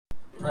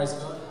Praise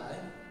God,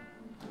 hey?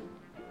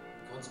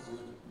 God's good.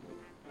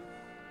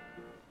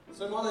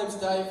 So my name's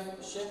Dave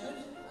Shepherd.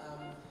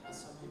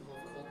 Some people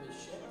have called me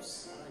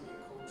Sheps. I don't get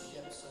called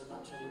Sheps so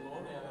much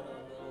anymore now that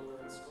I'm no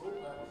longer in school,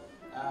 but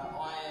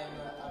I am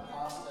a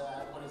pastor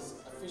at what is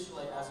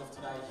officially, as of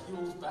today,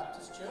 Hills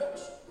Baptist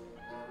Church. We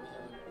have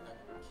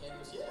a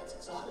campus. Yeah, it's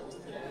exciting.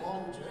 It's been a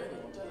long journey,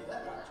 I'll tell you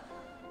that much.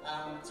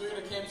 So we're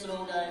at a campus at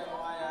Aldgate.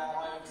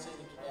 I oversee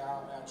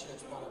our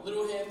church plant at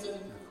Littlehampton.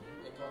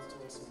 God's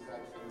doing some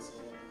great things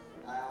here.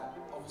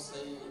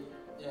 Obviously,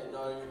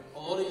 know a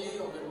lot of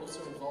you. I'm also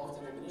involved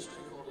in a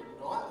ministry called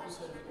Ignite. Who's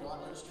heard of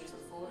Ignite Ministries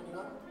before?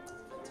 Anyone?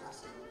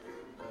 Fantastic.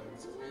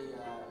 So we,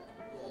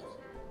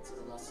 some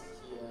of us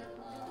here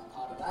are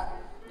part of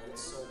that, and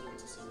it's so good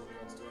to see what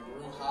God's doing. A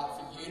real heart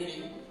for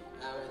unity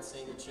and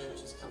seeing the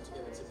churches come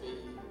together to be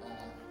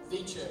the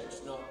church,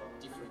 not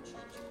different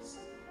churches.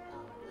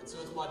 And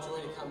so it's my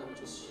joy to come and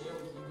just share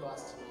with you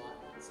guys tonight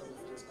some of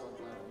the things God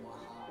laid on my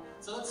heart.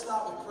 So let's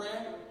start with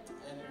prayer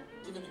and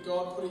give it to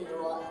God, put it in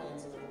your right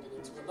hands, and then we'll get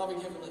into it. Loving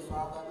Heavenly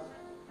Father,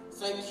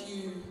 thank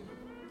you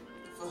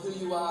for who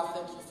you are.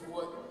 Thank you for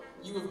what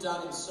you have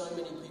done in so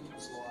many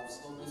people's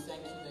lives. Lord, we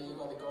thank you that you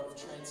are the God of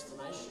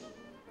transformation.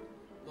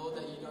 Lord,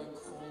 that you don't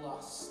call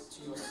us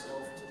to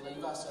yourself to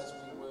leave us as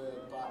we were,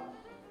 but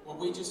what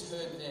we just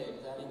heard then,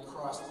 that in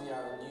Christ we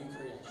are a new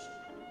creation.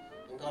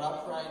 And God,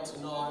 I pray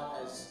tonight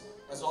as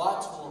I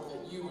talk,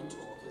 that you would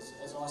talk.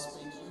 As I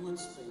speak, you would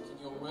speak, and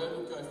your word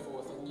would go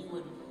forth, and you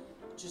would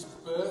just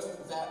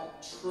birth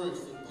that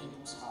truth in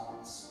people's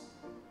hearts,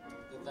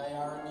 that they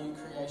are a new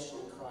creation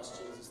in Christ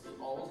Jesus. The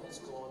old has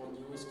gone and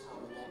new has come,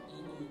 and that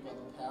in you, by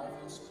the power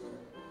of your Spirit,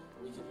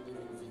 we can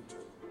live in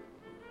victory.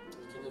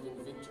 We can live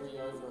in victory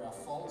over our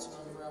faults and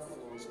over our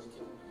flaws.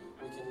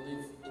 We can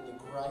live in the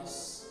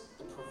grace,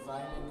 the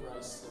prevailing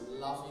grace, the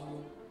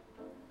loving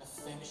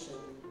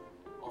affection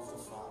of the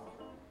Father.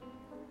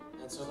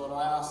 And so, Lord,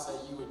 I ask that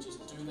you would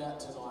just do that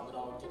tonight, that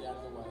I would get out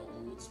of the way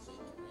and you would speak.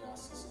 We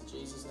ask this in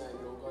Jesus' name,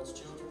 and all God's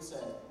children say,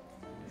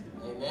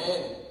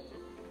 Amen.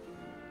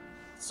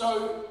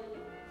 So,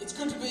 it's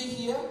good to be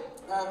here.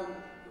 I'm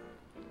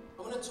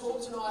going to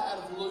talk tonight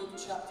out of Luke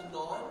chapter 9,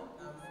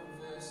 from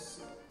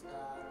verse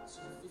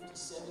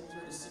 57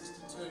 through to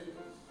 62.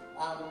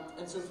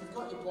 And so if you've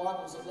got your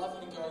Bibles, I'd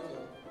love you to go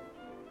there.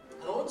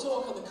 And I want to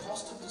talk on the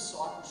cost of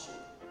discipleship.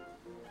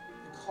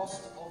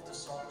 Cost of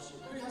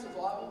discipleship. Who has a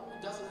Bible?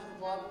 Who doesn't have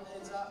a Bible?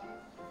 Hands up.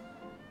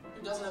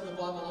 Who doesn't have the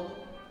Bible on them?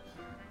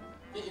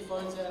 Get your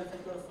phones out if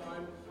you've got a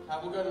phone.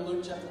 We'll go to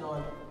Luke chapter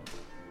 9.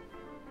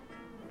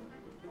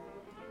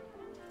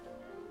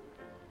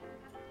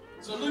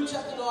 So Luke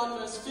chapter 9,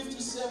 verse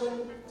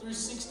 57 through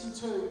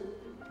 62.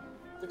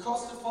 The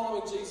cost of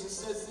following Jesus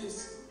says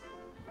this.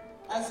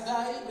 As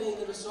they, being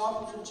the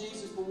disciples of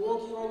Jesus, were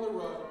walking along the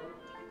road,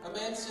 a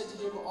man said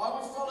to him, I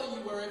will follow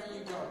you wherever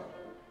you go.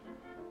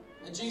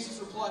 And Jesus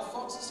replied,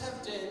 foxes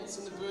have dens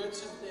and the birds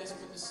have nests,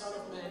 but the Son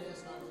of Man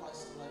has no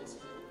place to lay his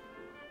head.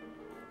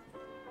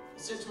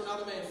 He said to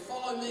another man,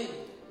 follow me.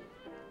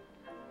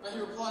 But he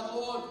replied,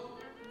 Lord,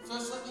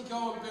 first let me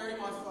go and bury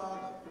my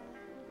father.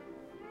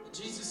 And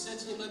Jesus said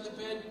to him, let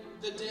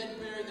the dead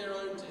bury their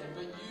own dead,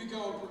 but you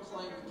go and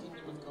proclaim the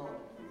kingdom of God.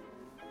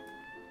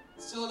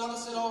 Still another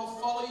said, I will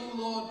follow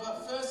you, Lord,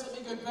 but first let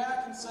me go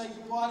back and say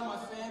goodbye to my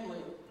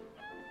family.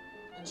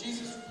 And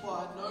Jesus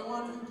replied, no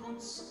one who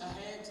puts a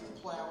hand to the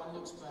plough and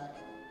looks back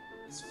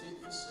is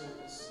fit for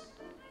service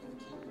in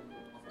the kingdom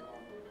of God.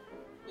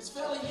 It's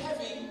fairly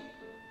heavy,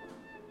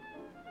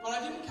 but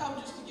I didn't come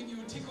just to give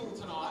you a tickle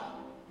tonight.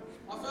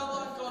 I felt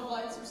like God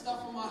laid some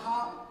stuff on my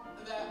heart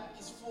that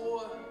is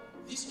for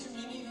this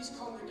community, this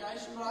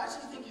congregation, but I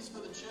actually think is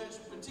for the church,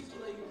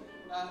 particularly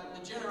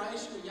the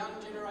generation, the young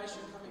generation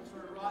coming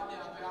through right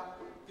now,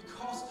 about the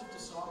cost of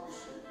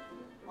discipleship.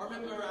 I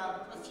remember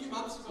a few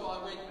months ago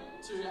I went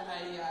to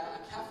a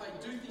cafe,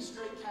 Doothie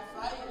Street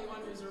Cafe. Anyone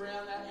who's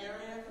around that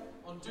area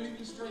on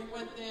Doothie Street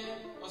went there.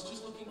 I was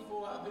just looking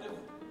for a bit of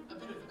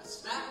a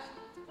snack,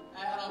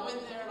 and I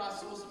went there and I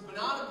saw some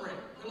banana bread.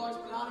 Who likes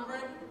banana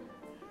bread?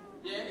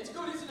 Yeah, it's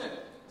good, isn't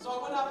it? So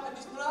I went up and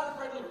this banana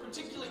bread looked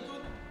particularly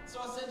good. So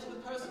I said to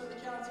the person at the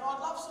counter,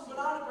 I'd love some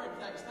banana bread,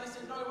 thanks. And they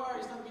said, no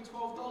worries, that'll be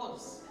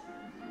 $12.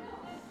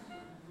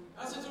 And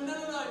I said to them, no,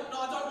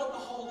 I don't want the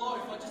whole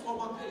loaf, I just want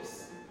one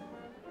piece.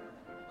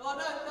 Oh,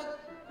 no,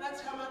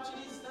 that's how much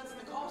it is. That's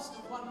the cost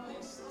of one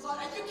piece. I was like,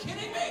 are you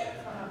kidding me?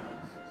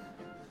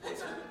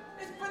 It's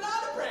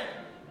banana bread.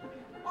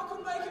 I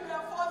could make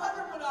about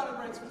 500 banana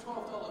breads for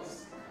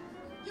 $12.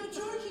 You're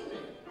joking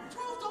me. $12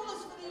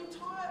 for the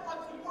entire,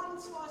 for one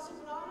slice of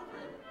banana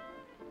bread.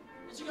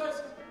 And she goes,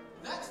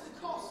 that's the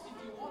cost if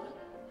you want it.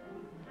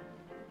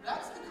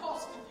 That's the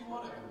cost if you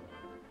want it.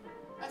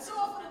 And so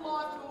often in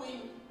life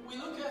when we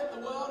look at the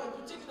world, and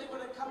particularly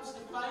when it comes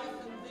to faith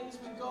and things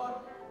with God,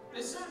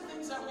 there's certain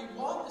things that we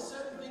want, there's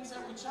certain things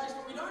that we chase,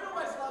 but we don't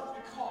always love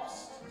the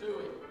cost, do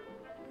we?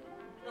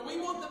 And we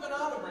want the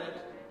banana bread.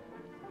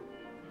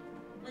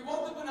 We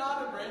want the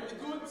banana bread, the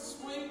good,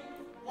 sweet,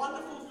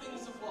 wonderful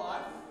things of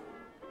life,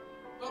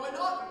 but we're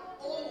not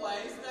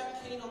always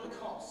that keen on the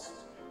cost.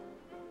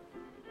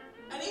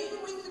 And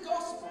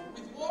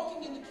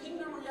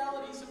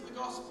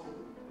gospel,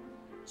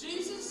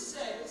 Jesus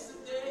says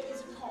that there is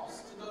a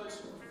cost to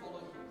those who follow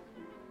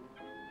him.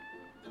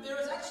 That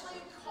there is actually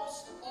a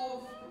cost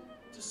of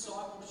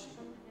discipleship.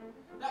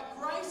 That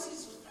grace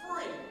is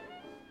free.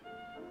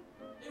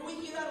 And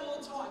we hear that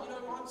all the time. You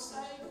know, I'm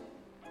saved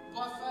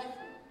by faith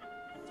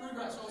through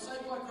grace. Or I'm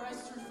saved by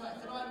grace through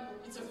faith. And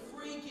it's a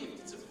free gift.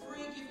 It's a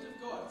free gift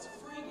of God. It's a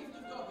free gift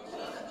of God. We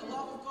hear that the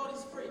love of God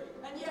is free.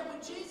 And yet when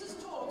Jesus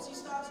talks, he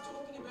starts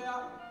talking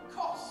about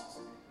cost.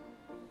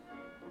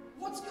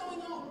 What's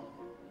going on?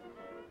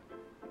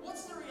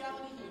 What's the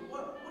reality here?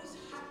 What is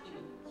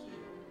happening here?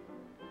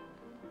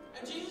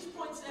 And Jesus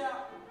points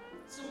out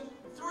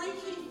three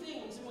key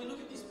things, and we look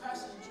at this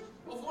passage,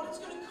 of what it's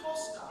going to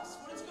cost us,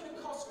 what it's going to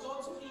cost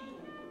God's people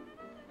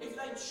if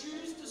they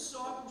choose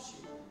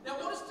discipleship. Now,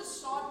 what is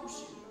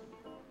discipleship?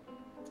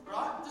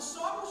 Right?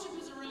 Discipleship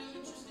is a really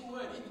interesting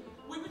word.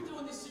 We've been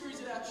doing this series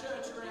at our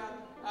church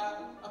around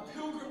a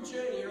pilgrim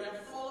journey, around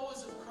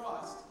followers of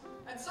Christ.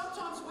 And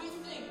sometimes we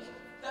think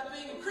that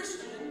being a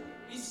Christian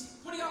is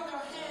putting up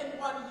our hand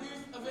one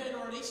youth event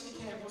or an Easter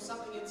camp or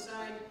something and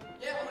saying,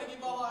 yeah, I'm going to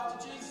give my life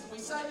to Jesus. And we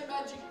say the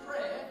magic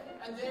prayer,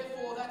 and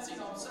therefore that's it,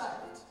 I'm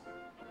saved.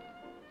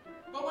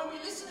 But when we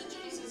listen to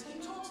Jesus, he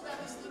talks about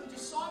this thing,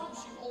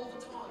 discipleship, all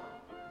the time.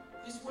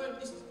 This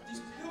word, this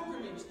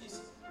pilgrimage,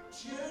 this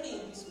journey,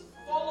 this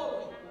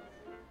following.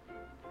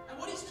 And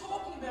what he's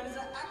talking about is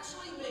that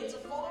actually means a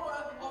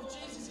follower of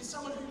Jesus is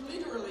someone who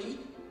literally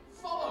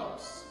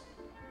follows.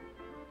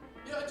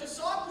 You know,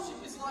 discipleship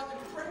is like an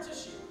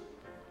apprenticeship.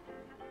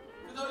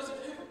 For those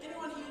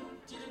anyone here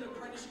did an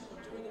apprenticeship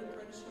or doing an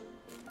apprenticeship?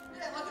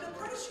 Yeah, like an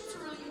apprenticeship's a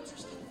really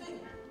interesting thing,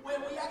 where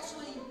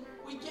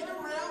we get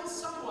around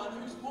someone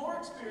who's more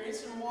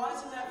experienced and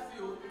wise in that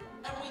field,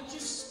 and we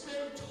just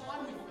spend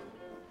time with them.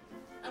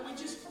 And we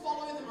just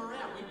follow them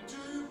around. We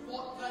do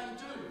what they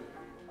do.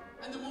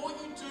 And the more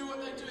you do what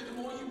they do,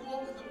 the more you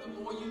walk with them,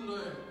 the more you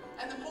learn.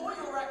 And the more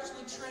you're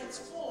actually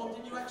transformed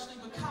and you actually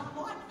become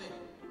like them.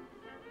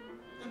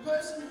 The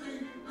person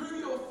who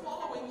you're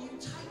following, you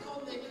take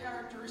on their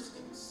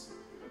characteristics.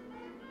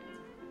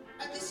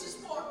 And this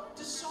is what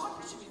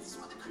discipleship is. This is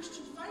what the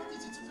Christian faith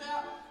is. It's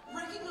about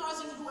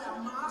recognizing who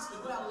our master,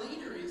 who our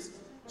leader is,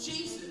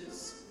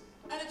 Jesus,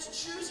 and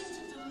it's choosing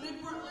to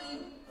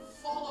deliberately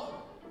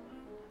follow.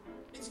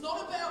 It's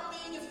not about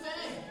being a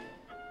fan.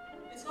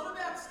 It's not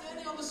about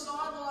standing on the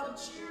sideline and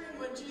cheering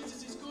when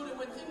Jesus is good, and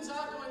when things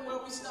aren't going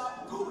well, we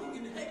start booing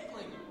and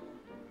heckling.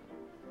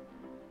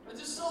 A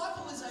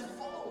disciple is a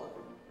follower.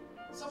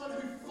 Someone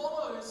who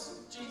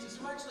follows Jesus,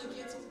 who actually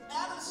gets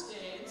out of the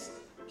stands,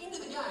 into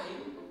the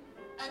game,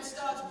 and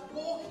starts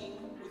walking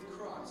with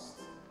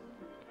Christ.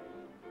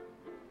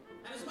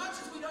 And as much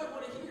as we don't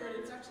want to hear it,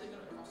 it's actually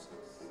going to cost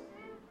us.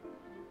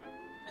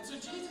 And so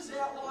Jesus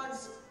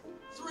outlines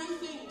three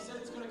things that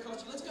it's going to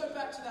cost you. Let's go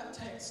back to that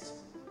text.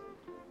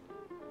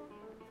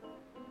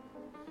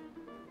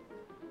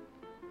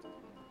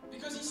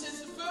 Because he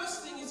says the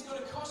first thing is going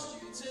to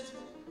cost you. It says,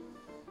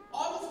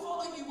 I will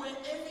follow you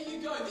wherever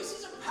you go. This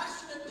is a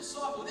passionate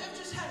disciple. They've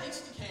just had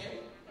Easter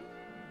camp,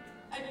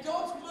 and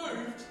God's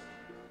moved.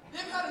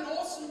 They've had an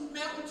awesome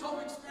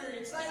mountaintop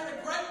experience. They had a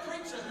great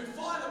preacher who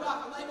fired them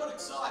up and they got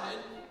excited.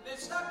 They've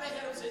stuck their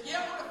head up and said,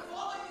 yeah, I want to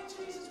follow you,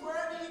 Jesus,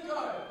 wherever you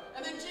go.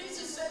 And then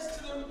Jesus says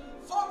to them,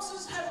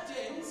 foxes have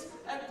dens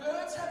and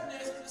birds have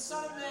nests, but the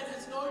Son of Man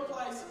has no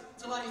place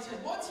to lay his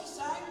head. What's he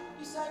saying?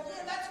 He's saying,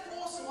 yeah, that's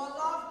awesome. I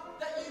love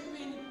that you've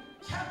been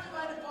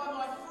captivated by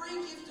my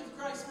free gift of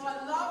grace, my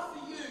love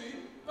for you,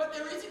 but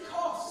there is a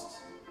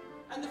cost.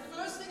 And the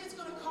first thing it's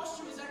going to cost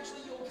you is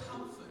actually your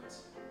comfort.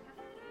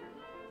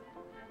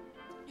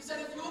 Is that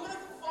if you're going to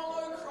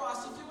follow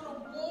Christ, if you're going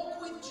to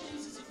walk with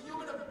Jesus, if you're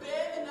going to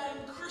bear the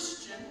name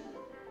Christian,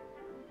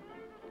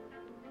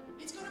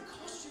 it's going to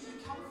cost you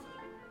your comfort.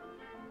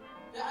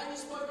 Now, Amy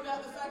spoke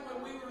about the fact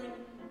when we were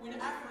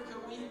in Africa,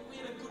 we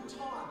had a good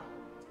time.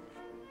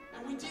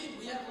 And we did.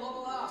 We had a lot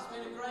of laughs. We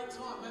had a great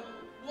time. But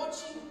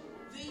watching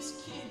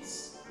these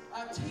kids,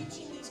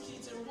 teaching these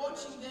kids and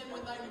watching them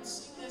when they would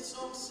sing their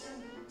songs,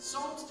 sing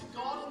songs to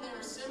God in their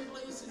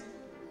assemblies, and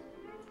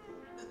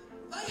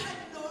they had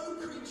no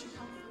creature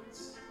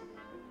comforts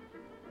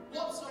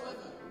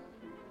whatsoever.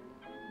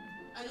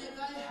 And yet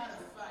they had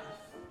a faith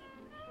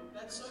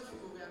that so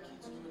few of our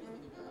kids knew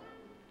anything about.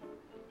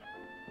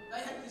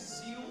 They had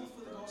this zeal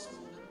for the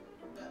gospel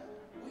that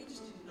we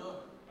just didn't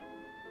know.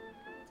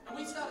 And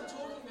we started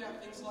talking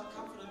about things like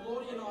comfort, and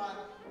Lordy and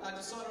I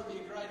decided it would be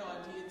a great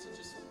idea to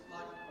just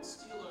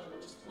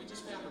we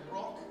just found a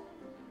rock,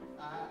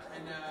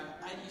 and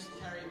Amy used to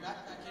carry a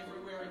backpack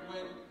everywhere he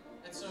went.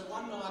 And so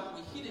one night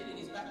we hid it in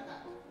his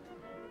backpack.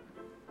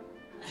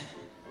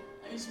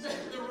 And he spent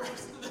the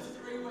rest of the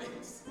 3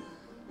 weeks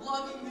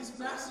lugging this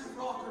massive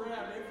rock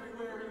around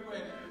everywhere he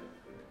went,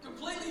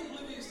 completely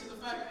oblivious to the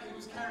fact that he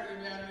was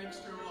carrying about an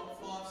extra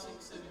 5,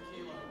 6, 7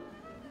 kilo.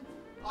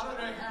 I don't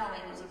know how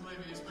he was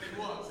oblivious, but he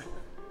was.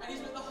 And he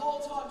spent the whole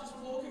time just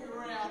walking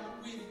around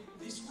with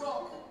this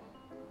rock.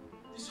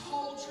 This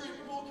whole trip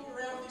walking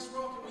around with this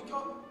rock, and we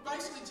got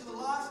basically to the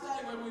last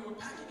day when we were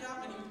packing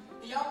up, and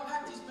he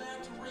unpacked his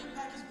bag to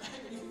repack his bag,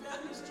 and he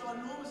around this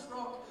ginormous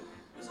rock.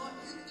 It was like,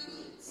 you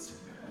idiots.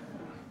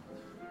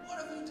 What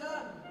have you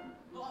done?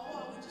 Like,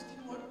 well, we just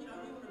didn't want, we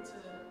wanted to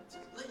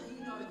let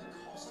you know the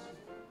cost of,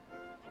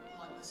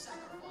 like, the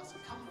sacrifice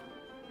of comfort.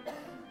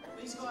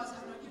 These guys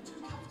have no, you're too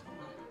comfortable,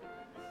 mate.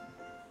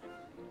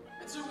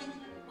 And so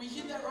we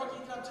hit that rock,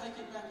 ended up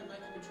taking it back and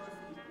making a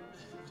trophy,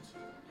 which is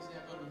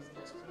now got his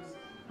desk.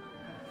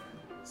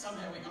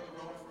 Somehow we got the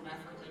rock from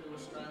Africa to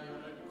Australia.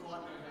 I don't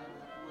quite know how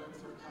that worked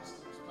through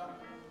customs.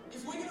 But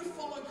if we're going to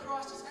follow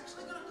Christ, it's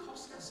actually going to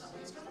cost us something.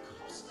 It's going to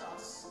cost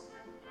us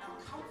our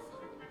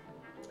comfort.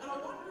 And I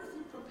wonder if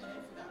you're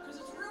prepared for that.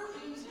 Because it's real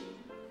easy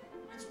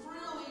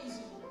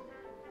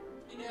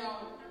in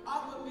our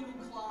upper middle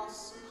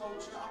class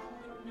culture,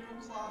 upper middle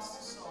class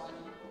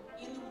society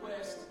in the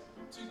West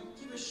to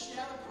give a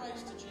shout of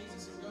praise to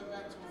Jesus and go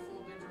back to a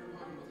 4-bedroom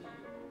home with him.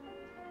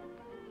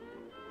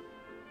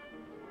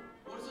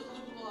 What does it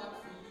look like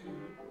for you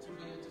to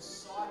be a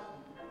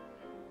disciple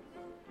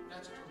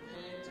that's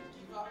prepared to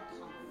give up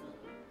comfort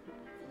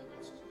for the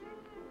gospel?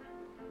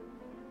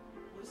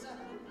 What does that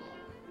look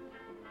like?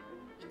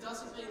 It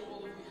doesn't mean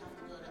all of you have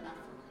to go to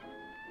Africa,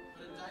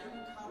 but a day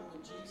will come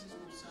when Jesus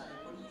will say,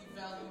 what do you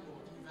value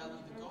more? Do you value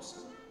the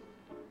gospel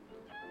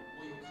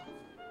or your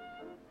comfort?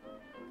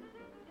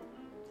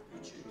 You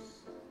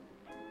choose.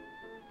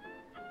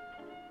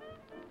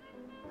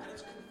 And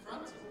it's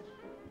confronting.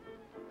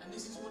 And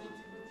this is what he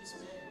did with this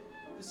man.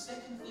 The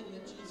second thing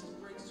that Jesus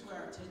brings to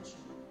our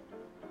attention,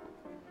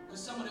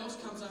 because someone else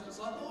comes up and is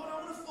like, Lord,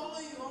 I want to follow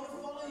you, I want to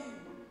follow you.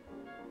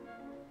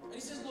 And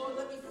he says, Lord,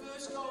 let me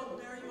first go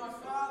and bury my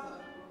father.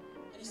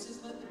 And he says,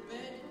 let the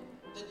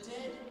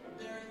dead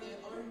bury their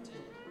own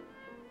dead,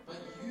 but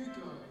you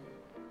go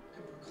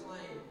and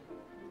proclaim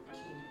the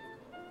kingdom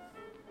of God.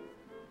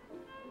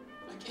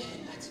 Again,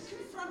 that's a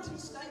confronting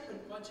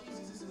statement by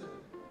Jesus, isn't it?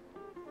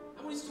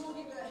 And what he's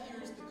talking about here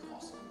is the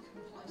cost of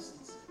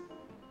complacency.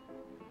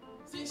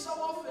 See, so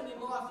often in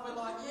life we're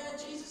like, yeah,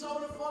 Jesus, I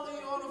want to follow you,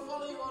 I want to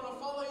follow you, I want to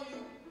follow you.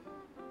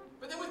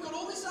 But then we've got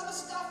all this other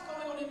stuff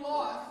going on in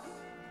life.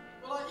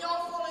 We're like, yeah,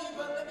 I'll follow you,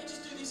 but let me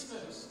just do this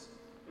first.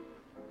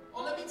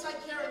 Or let me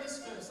take care of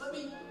this first. Let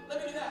me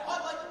do that.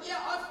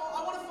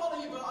 I want to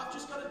follow you, but I've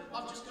just got to.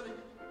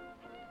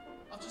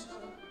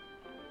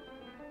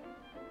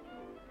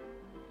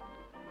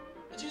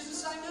 And Jesus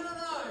is saying, no.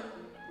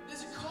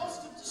 There's a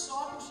cost of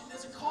discipleship.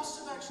 There's a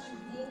cost of actually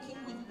walking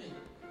with me.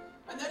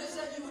 And that is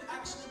that you would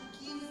actually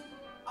give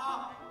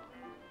up.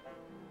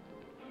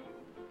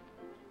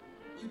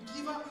 You'd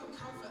give up your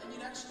comfort and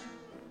you'd actually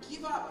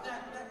give up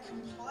that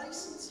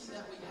complacency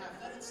that we have.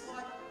 That it's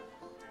like,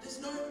 there's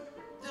the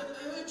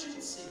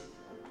urgency.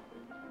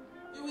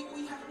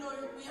 We have no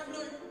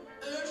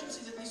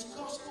urgency that this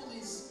gospel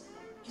is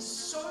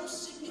so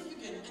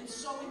significant and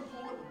so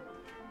important.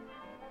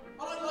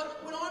 I don't like,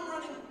 when I'm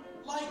running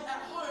late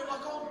at home,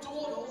 like I'll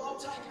dawdle, I'll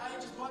take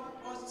ages. My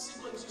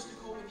siblings used to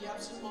call me the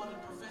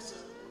absent-minded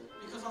professor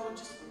because I would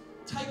just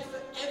take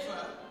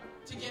forever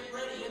to get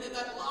ready. And then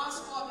that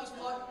last 5 minutes,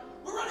 we're like,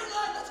 we're running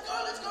late, let's go.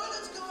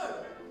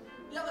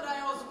 The other day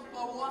I was with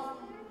my wife,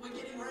 we're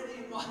getting ready,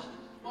 and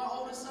my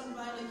oldest son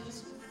Bailey,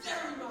 he's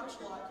very much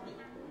like me.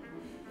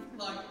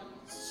 Like,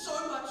 so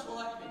much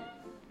like me.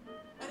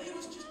 And he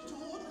was just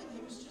dawdling,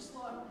 he was just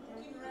like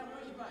walking around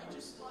Monkey Bay,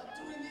 just like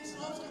doing this,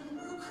 and I was getting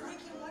real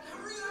cranky. I'm like,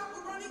 hurry up,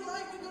 we're running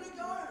late, we've got to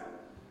go.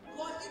 I'm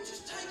like, you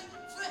just take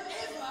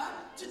forever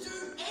to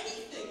do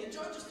anything. And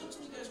Joe just looks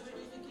at me and goes, where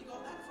do you think you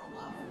got that from,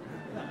 love?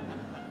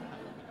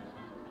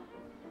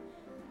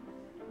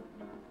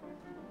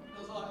 I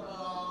was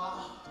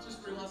like,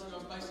 just realising I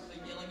was basically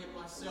yelling at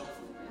myself.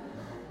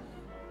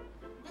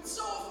 But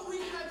so often we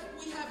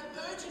have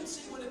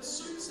urgency when it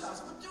suits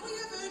us, but do we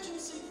have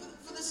urgency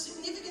for the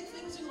significant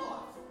things in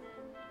life?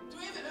 Do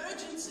we have an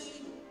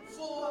urgency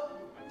for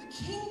the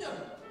kingdom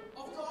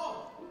of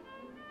God?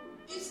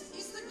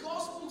 Is the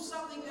gospel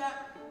something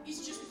that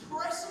is just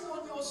pressing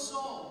on your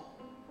soul?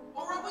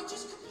 Or are we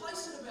just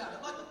complacent about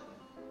it? Like,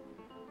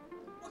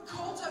 we're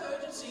called to have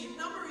urgency. A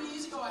number of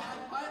years ago, I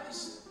had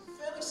this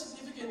fairly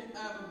significant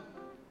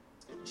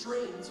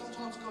dream.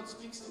 Sometimes God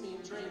speaks to me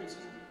in dreams,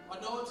 and I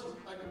know it's a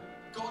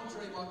God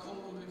dream, I call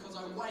them, because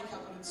I wake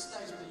up and it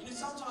stays with you.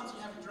 Sometimes you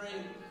have a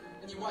dream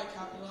and you wake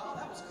up and you're like, oh,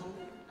 that was cool,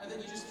 and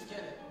then you just forget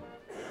it.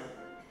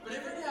 But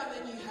every now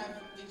and then you have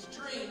these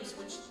dreams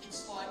which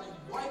it's like you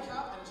wake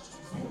up and it's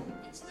just boom,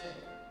 it's there.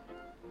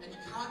 And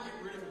you can't get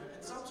rid of it.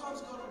 And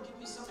sometimes God will give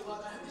me something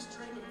like, I had this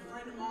dream of a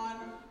friend of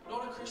mine,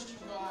 not a Christian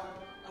guy,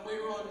 and we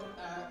were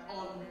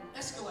on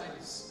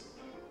escalators.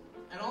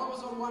 And I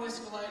was on one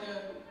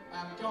escalator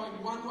going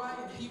one way,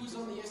 and he was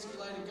on the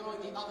escalator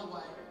going the other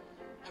way.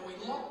 And we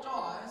locked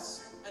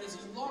eyes, and as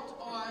he locked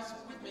eyes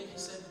with me, he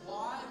said,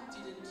 why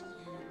didn't you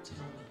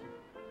tell me?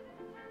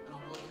 And I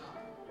woke up.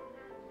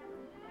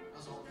 I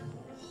was like,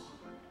 oh,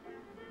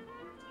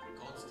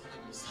 God's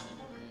telling me something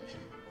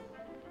there.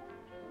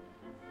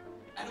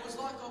 And it was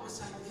like God was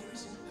saying, there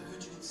is an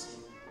urgency.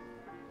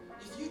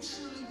 If you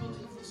truly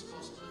believe this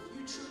gospel, if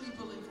you truly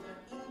believe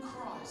that in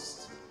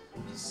Christ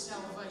is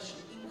salvation,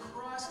 in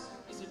Christ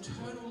is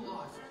eternal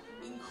life,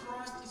 in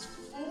Christ is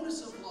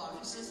fullness of life,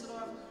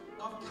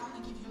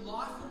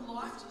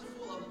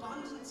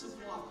 abundance of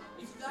life,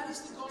 if that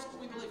is the gospel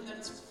we believe in, that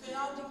it's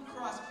found in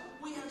Christ,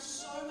 we have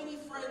so many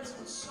friends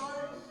and so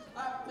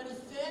many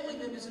family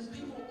members and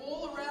people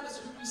all around us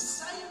who we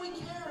say we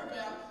care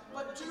about,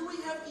 but do we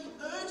have the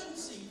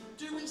urgency?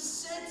 Do we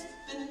sense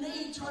the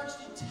need to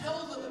actually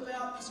tell them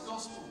about this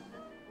gospel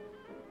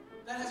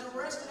that has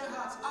arrested our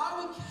hearts?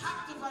 Are we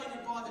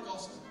captivated by the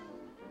gospel?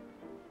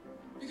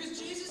 Because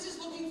Jesus is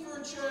looking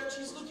for a church,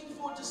 he's looking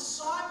for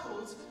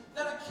disciples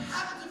that are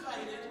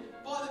captivated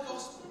by the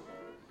gospel,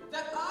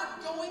 that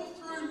aren't going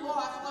through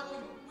life like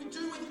we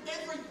do with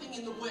everything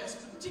in the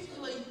West,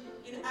 particularly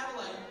in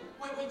Adelaide,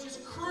 where we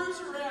just cruise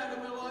around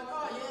and we're like,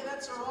 oh yeah,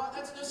 that's all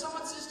right.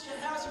 Someone says to you,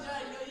 how's your day?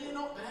 You go, yeah,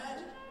 not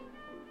bad.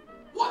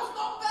 What's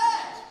not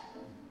bad?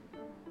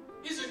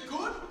 Is it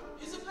good?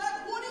 Is it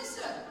bad? What is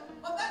it?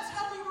 Like, that's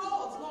how we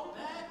roll. It's not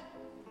bad.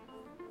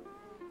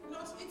 No,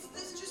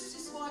 there's just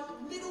this like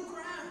middle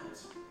ground.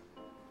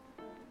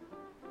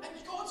 And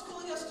God's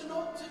calling us to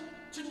not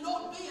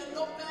be a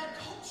not bad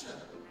culture,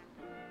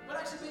 but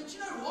actually be, do you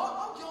know what?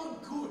 I'm going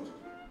good.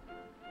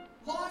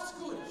 Life's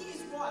good.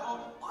 Here's right.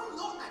 I'm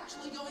not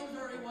actually going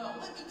very well.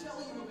 Let me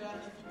tell you about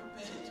it if you're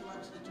prepared to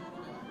actually talk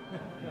about it.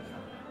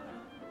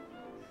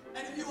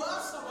 And if you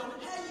ask someone,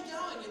 how are you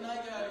going? And they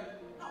go,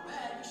 not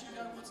bad. You should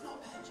go, well, it's not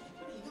bad, champion.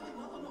 Are you going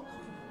well or not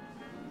going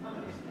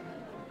well?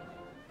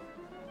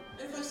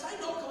 And if they say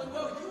not going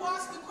well, you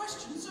ask the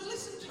question, so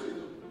listen to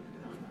them.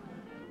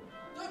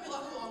 Don't be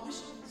like, oh, I wish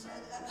you didn't say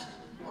that.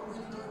 I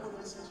really don't want to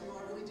listen to you.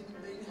 I really didn't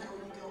mean how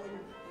are you going.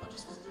 I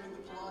just was doing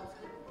the polite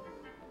thing.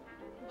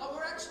 But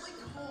we're actually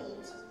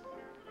called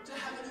to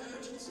have an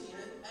urgency in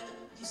it, and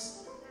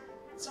this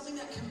something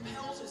that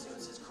compels us.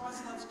 It says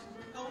Christ's love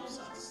compels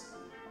us.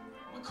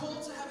 We're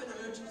called to have an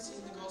urgency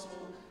in the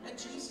gospel, and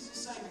Jesus is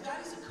saying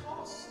that is a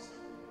cost.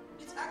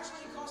 It's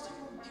actually a cost. It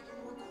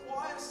will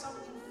require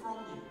something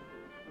from you.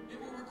 It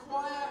will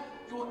require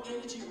your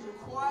energy. It will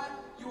require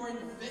your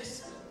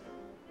investment.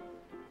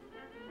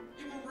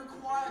 It will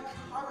require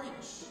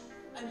courage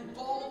and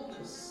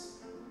boldness.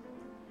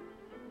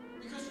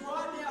 Because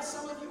right now,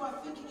 some of you are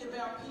thinking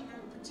about people,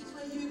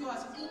 particularly you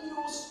guys, in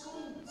your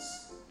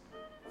schools,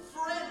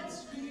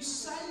 friends who you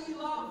say you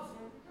love,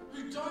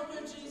 who don't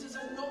know Jesus,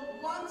 and not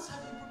once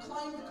have you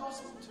proclaimed the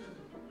gospel to them.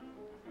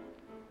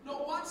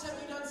 Not once have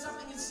you done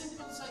something as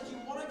simple as say, do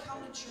you want to come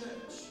to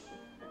church?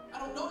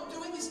 And I'm not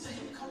doing this to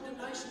heap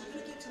condemnation. We're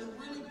going to get to the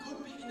really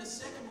good bit in a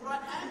second.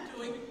 What I am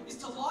doing is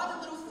to light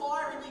a little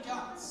fire in your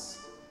guts,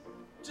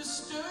 to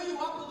stir you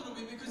up a little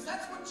bit, because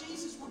that's what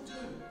Jesus would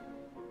do.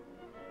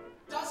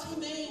 Does he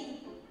mean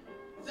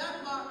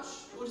that much,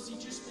 or does he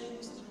just mean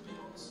this little bit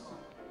on the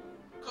side?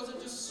 Because a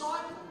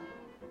disciple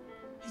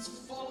is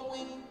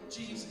following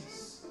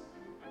Jesus.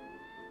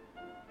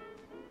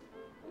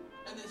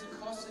 And there's a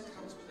cost that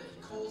comes with it.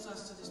 He calls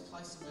us to this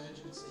place of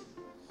urgency.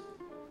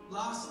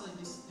 Lastly,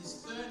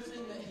 this third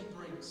thing that he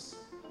brings.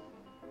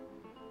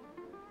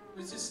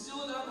 It says,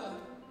 still another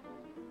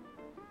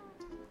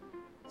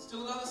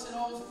said,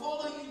 I will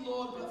follow you,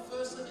 Lord, but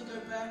first let me go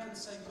back and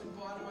say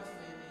goodbye to my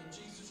family. And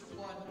Jesus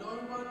replied, no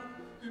one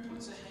who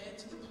puts a hand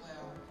to the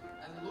plough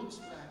and looks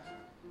back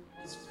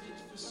is fit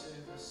for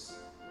service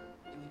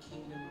in the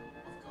kingdom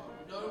of God.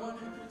 No one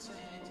who puts a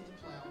hand to the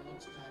plough and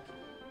looks back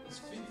is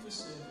fit for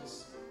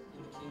service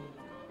in the kingdom of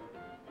God.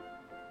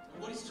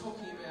 And what he's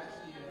talking about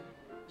here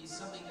is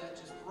something that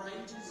just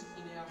rages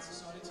in our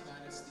society today,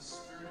 and it's this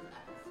spirit of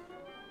apathy.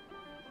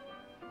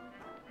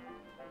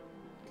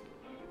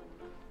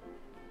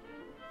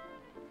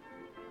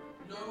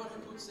 No one who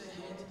puts their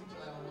hand to the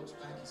plough and looks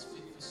back is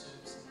fit for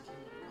service in the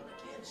kingdom of God.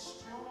 Again,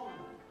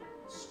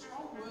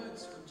 strong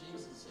words from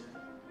Jesus here.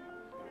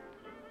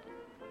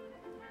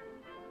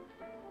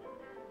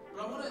 But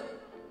I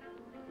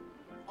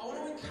want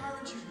to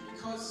encourage you,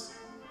 because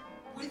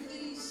with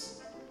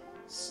these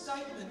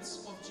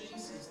statements of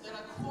Jesus that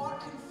are quite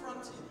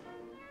confronting,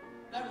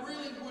 that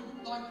really would,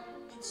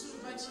 it sort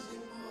of makes you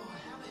think, oh,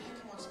 how the heck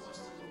am I supposed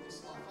to live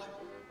this life?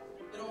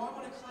 I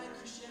want to claim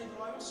Christianity,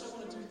 but I also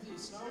want to do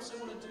this, and I also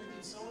want to do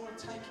this. I want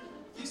to take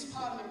this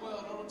part of the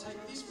world, I want to take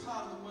this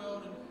part of the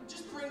world, and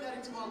just bring that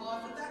into my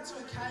life, and that's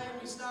okay.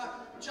 And we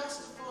start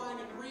justifying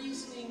and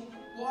reasoning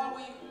why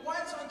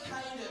it's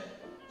okay to,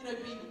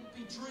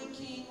 be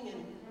drinking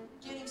and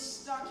getting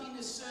stuck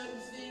into certain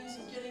things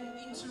and getting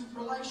into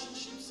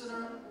relationships that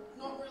are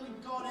not really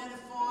God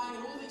edifying,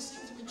 and all these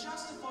things. And we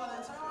justify that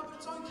and say, oh, but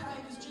it's okay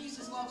because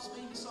Jesus loves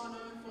me, because I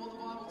know, for the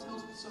Bible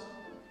tells me so.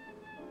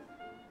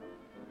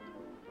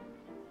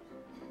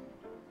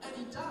 And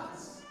he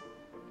does.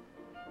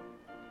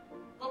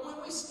 But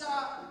when we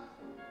start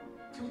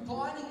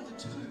combining the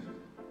two,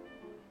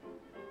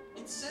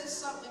 it says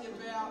something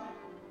about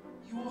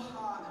your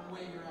heart and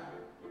where you're at.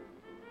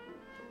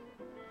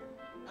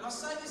 And I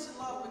say this in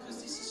love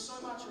because this is so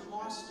much of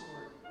my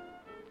story.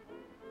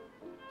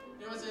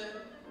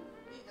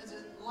 As a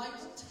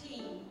late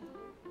teen,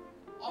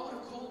 I would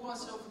have called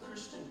myself a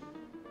Christian.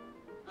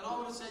 And I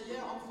would have said,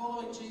 yeah, I'm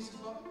following Jesus.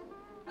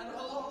 And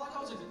I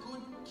was a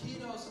good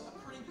kid, I was a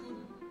pretty good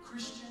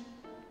Christian.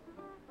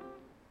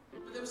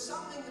 But there was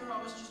something there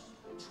I was just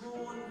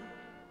drawn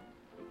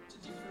to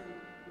different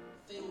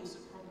things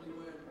that probably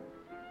weren't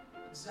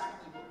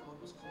exactly what God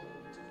was calling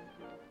me to.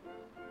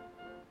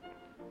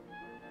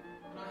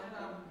 But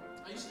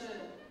I used to,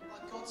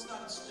 like, God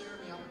started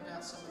stirring me up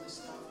about some of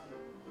this stuff.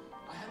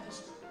 I had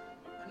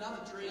another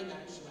dream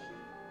actually,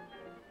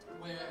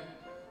 where,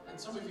 and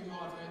some of you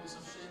might have heard this,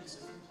 I've shared this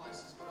a few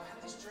places, but I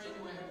had this dream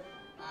where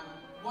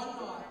one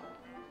night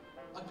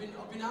I've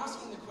been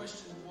asking the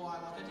question why.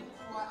 Like, I didn't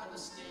quite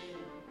understand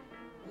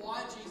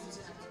why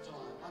Jesus had to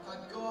die. Like,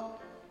 I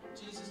got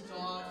Jesus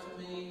died for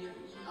me.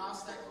 You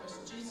asked that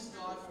question. Jesus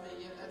died for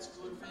me. Yeah, that's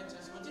good,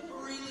 fantastic. I didn't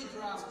really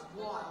grasp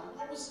why.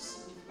 What was the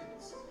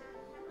significance?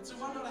 And so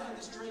one night I had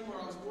this dream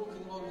where I was walking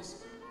along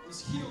this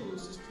hill. It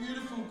was this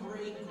beautiful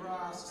green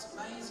grass, this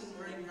amazing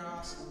green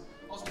grass. And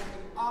I was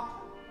walking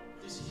up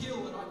this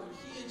hill and I could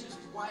hear just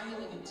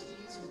wailing and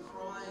tears and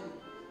crying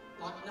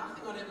like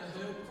nothing I'd ever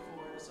heard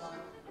before. And as I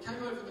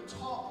came over the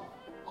top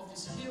of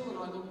this hill and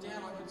I looked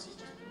down, I could see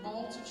just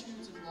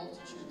multitudes and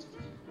multitudes of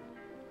people.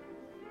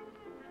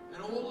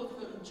 And all of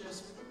them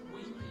just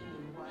weeping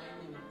and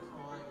wailing and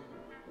crying.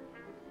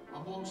 I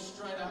walked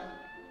straight up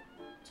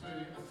to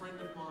a friend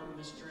of mine in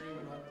this dream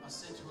and I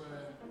said to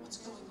her, "What's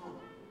going on?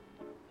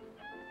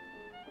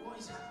 What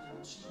is happening?"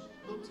 And she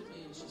looked at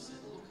me and she said,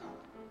 "Look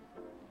up."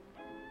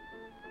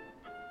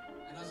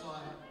 And as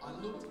I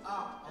looked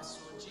up, I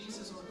saw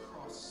Jesus on a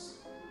cross,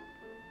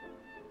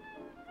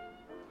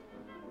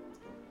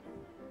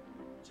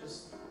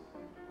 just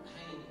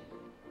hanging.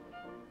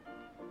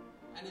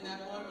 And in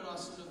that moment, I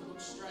sort of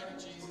looked straight at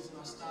Jesus and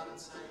I started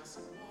saying, I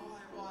said,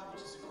 why?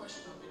 Which is a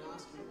question I've been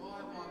asking. Why?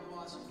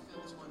 So I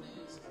fell to my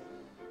knees,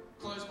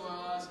 closed my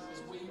eyes and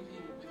was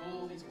weeping with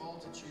all these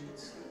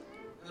multitudes.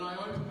 And then I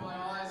opened my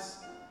eyes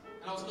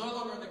and I was no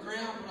longer on the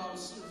ground, but I was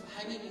sort of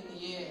hanging in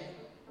the air.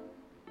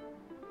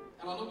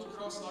 And I looked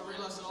across and I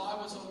realised that I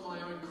was on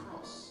my own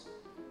cross.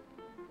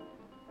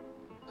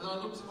 And I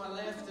looked to my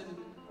left and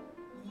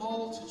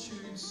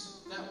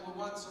multitudes that were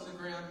once on the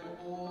ground were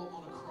all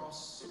on a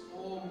cross,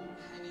 all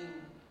hanging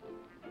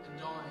and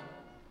dying.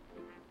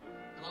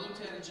 And I looked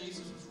down and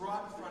Jesus was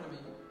right in front of me,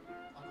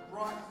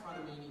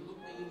 and he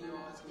looked me in the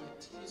eyes and he had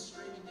tears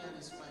streaming down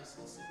his face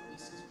and he said,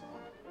 "This is why."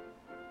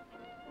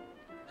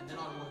 And then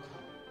I woke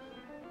up.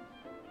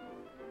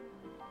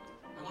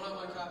 And when I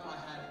woke up, I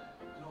had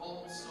an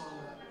old song,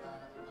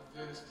 a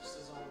verse which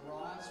says, "I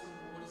rise from the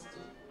water's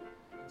deep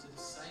into the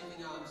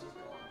saving arms of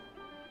God.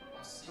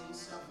 I'll sing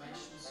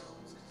salvation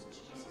songs because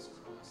Jesus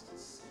Christ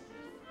has set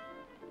me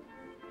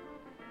free."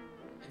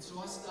 And so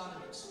I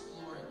started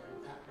exploring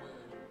that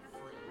word,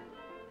 free.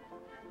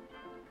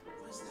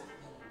 What does that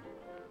mean?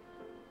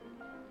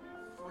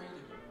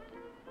 Freedom.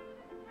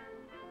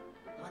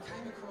 And I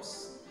came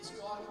across this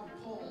guy called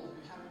Paul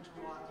who happened to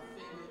write a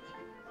fair bit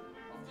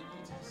of the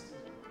New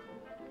Testament.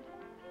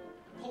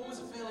 And Paul was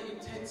a fairly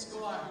intense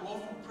guy who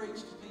often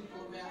preached to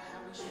people about how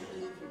we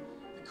should live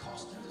and the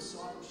cost of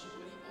discipleship,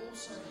 but he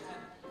also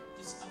had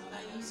this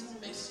amazing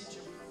message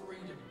of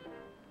freedom.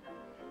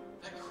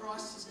 That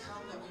Christ has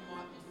come that we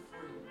might be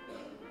free.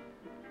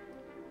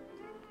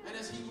 And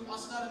as I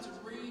started to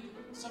read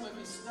some of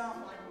his stuff,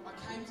 I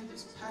came to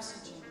this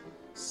passage in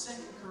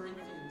 2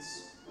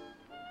 Corinthians,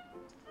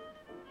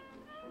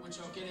 which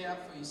I'll get out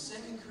for you.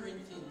 2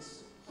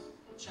 Corinthians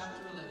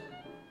chapter 11.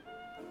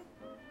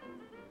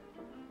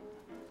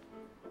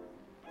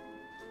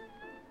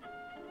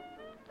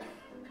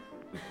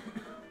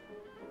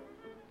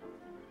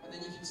 And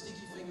then you can stick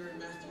your finger in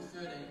Matthew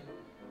 13.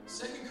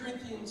 2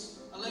 Corinthians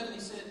 11, he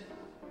said,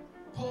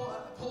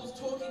 Paul's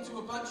talking to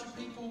a bunch of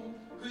people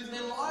who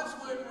their lives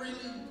weren't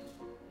really,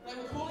 they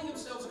were calling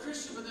themselves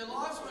Christian, but their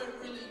lives weren't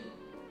really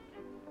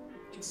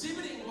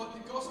exhibiting what the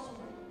gospel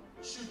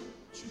should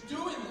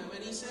do in them.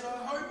 And he said,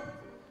 "I hope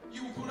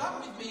you will put up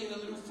with me in a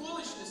little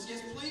foolishness.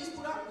 Yes, please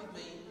put up with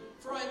me,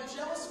 for I am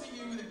jealous for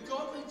you with a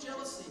godly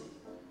jealousy.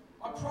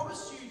 I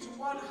promised you to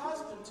one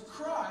husband, to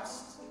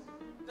Christ,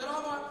 that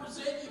I might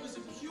present you as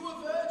a pure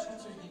virgin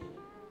to him.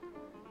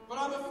 But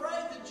I'm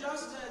afraid that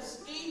just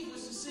as Eve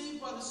was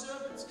deceived by the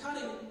serpent's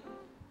cunning,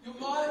 your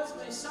minds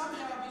may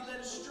somehow be led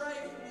astray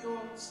from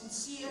your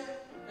sincere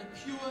and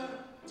pure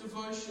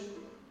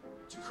devotion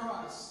to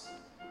Christ."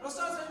 And I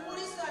started saying, what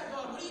is that,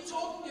 God? What are you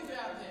talking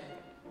about there?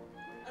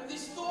 And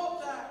this thought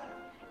that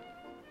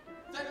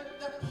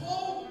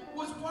Paul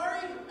was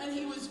worried and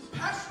he was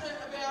passionate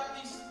about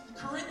these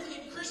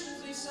Corinthian Christians.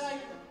 And he's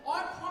saying,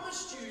 I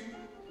promised you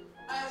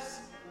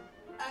as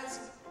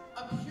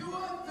a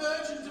pure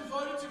virgin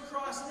devoted to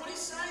Christ. And what he's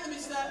saying to them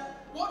is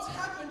that what's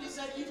happened is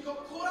that you've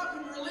got caught up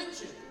in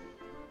religion.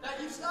 That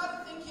you've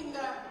started thinking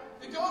that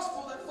the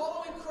gospel, that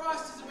following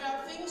Christ is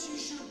about things you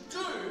should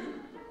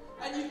do,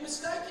 and you've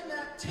mistaken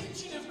that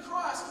teaching of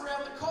Christ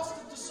around the cost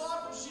of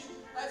discipleship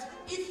as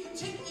if you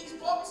tick these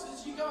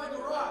boxes, you're going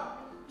all right.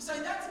 You say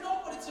that's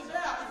not what it's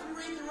about. If you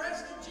read the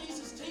rest of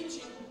Jesus'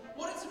 teaching,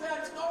 what it's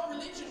about is not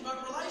religion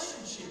but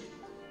relationship.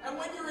 And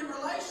when you're in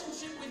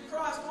relationship with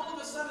Christ, all of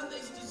a sudden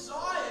these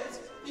desires,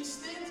 these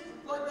things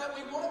like that,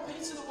 we want a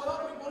piece of the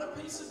world, we want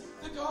a piece of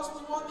the gospel,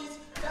 we want this,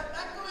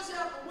 that goes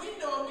out the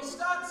window, and we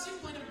start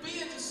simply to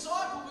be a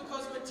disciple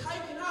because we're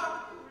taken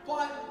up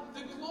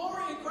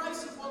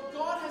what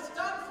God has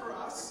done for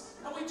us,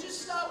 and we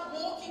just start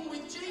walking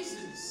with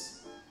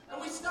Jesus,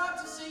 and we start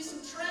to see some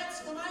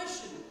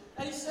transformation.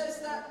 And he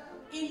says that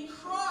in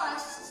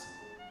Christ,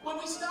 when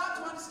we start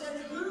to understand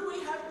who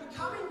we have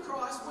become in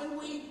Christ, when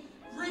we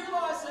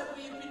realize that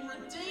we have been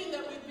redeemed,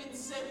 that we've been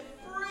set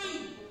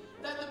free,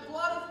 that the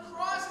blood of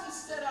Christ has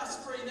set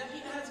us free, that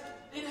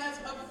it has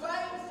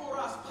availed for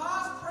us,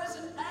 past,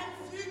 present,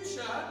 and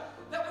future,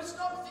 that we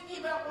stop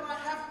thinking about what I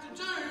have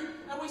to do,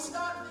 and we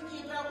start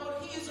thinking about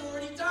what he has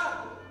already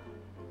done.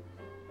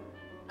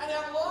 And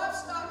our lives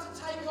start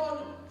to take on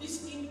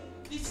this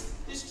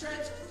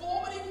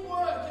transformative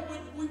work, and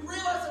we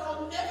realize that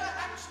I'll never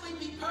actually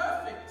be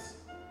perfect.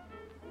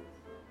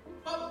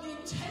 But the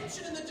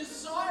intention and the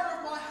desire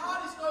of my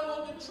heart is no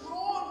longer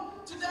drawn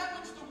to that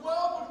which the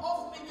world would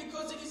offer me,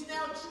 because it is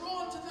now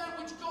drawn to that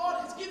which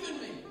God has given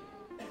me.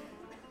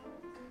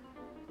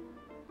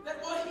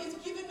 That what he has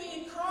given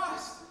me in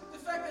Christ, the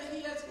fact that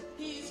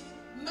he is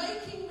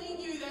making me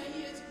new,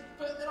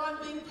 that I'm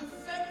being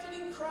perfected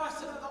in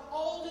Christ, that the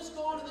old is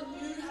gone and the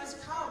new has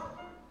come.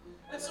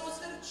 And so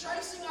instead of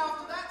chasing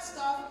after that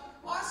stuff,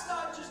 I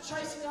start just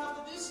chasing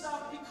after this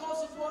stuff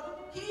because of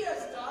what he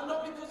has done,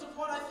 not because of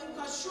what I think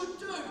I should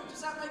do.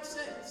 Does that make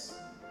sense?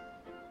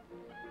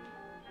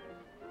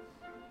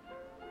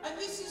 And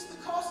this is the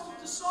cost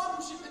of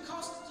discipleship. The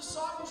cost of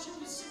discipleship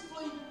is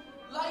simply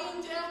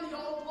laying down the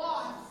old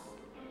life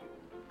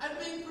and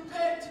being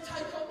prepared to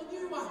take on the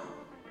new one.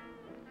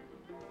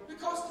 The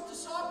cost of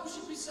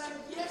discipleship is saying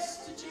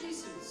yes to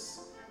Jesus.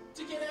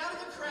 To get out of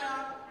the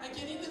crowd and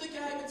get into the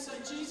game and say,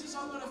 Jesus,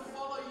 I'm going to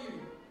follow you.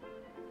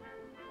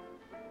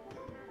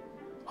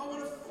 I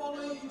want to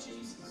follow you,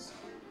 Jesus.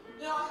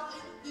 Now,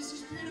 there's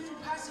this beautiful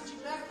passage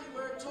in Matthew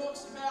where it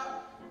talks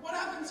about what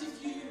happens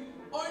if you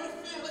own a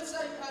field. Let's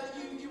say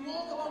you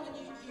walk along and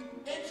you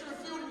enter a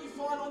field and you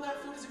find on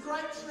that field is a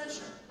great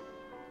treasure.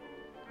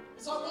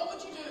 It's like, what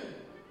would you do?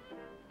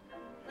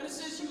 And it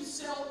says you would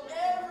sell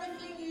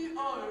everything you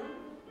own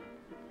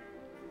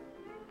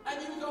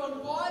and you would go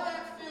and buy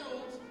that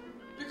field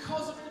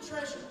because of the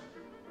treasure.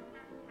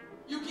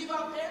 You give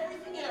up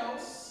everything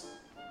else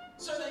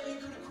so that you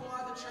could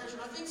acquire the treasure.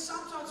 And I think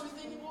sometimes we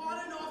think, well, I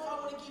don't know if I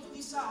want to give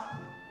this up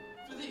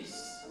for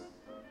this.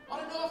 I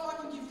don't know if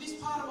I can give this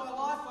part of my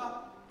life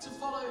up to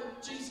follow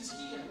Jesus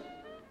here.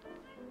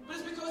 But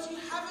it's because you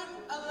haven't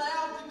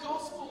allowed the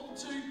gospel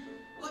to,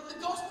 the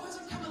gospel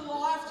hasn't come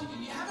alive to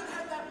you. You haven't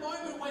had that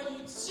moment where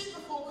you sit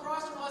before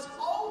Christ and realize,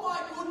 oh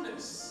my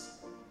goodness,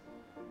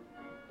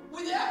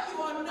 without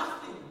you I'm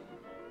nothing.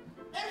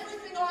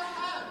 Everything I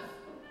have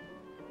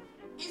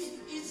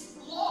is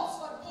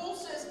lost. Like Paul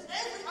says,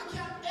 I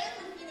count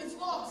everything as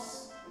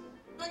loss.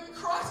 But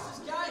Christ is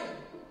gain.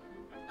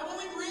 And when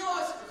we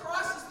realise that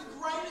Christ is the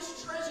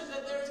greatest treasure,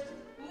 that there is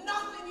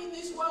nothing in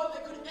this world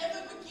that could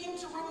ever begin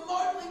to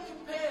remotely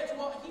compare to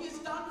what he has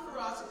done for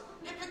us,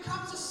 it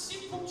becomes a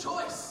simple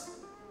choice.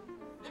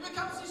 It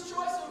becomes this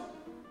choice of,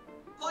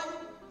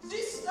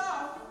 this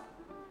stuff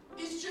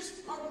is just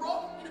a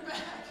rock in a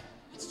bag.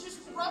 It's just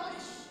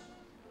rubbish.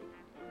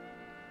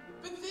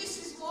 But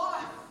this is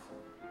life.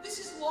 This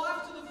is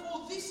life to the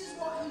full. This is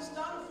what he's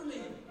done for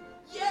me.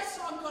 Yes,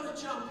 I'm going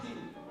to jump in.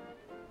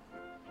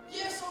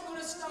 Yes, I'm going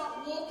to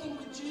start walking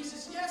with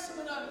Jesus. Yes,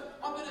 I'm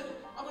going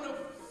to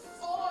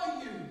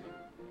follow you.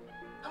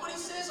 And when he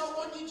says, I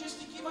want you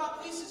just to give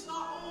up this, it's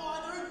not,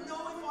 I don't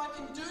know if I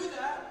can do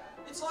that.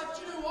 It's like,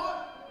 do you know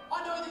what?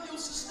 I know that you'll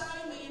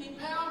sustain me and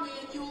empower me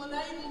and you'll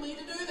enable me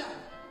to do that.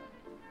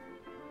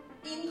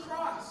 In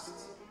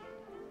Christ.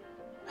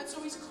 And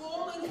so he's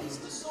calling his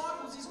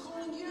disciples, he's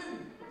calling you,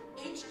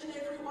 each and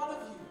every one of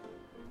you.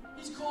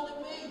 He's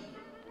calling me.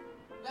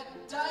 That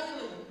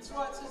daily, that's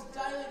why it says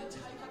daily, to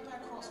take up our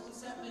cross. What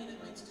does that mean?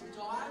 It means to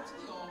die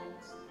to the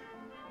old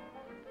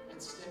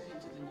and step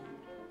into the new.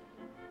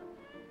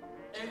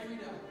 Every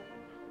day,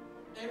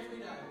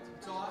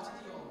 to die to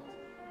the old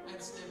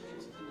and step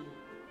into the new.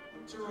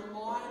 To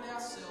remind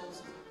ourselves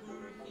of who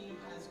he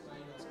has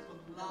made us,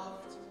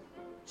 beloved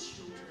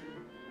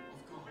children of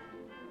God.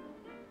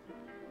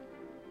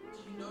 Do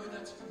you know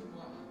that's who you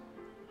are?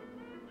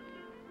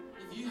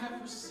 If you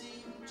have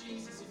received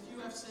Jesus, if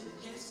you have said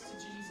yes to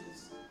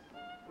Jesus,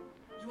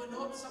 you are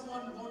not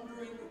someone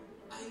wandering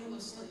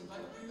aimlessly,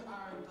 but you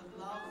are a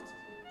beloved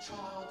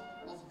child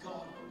of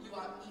God. You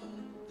are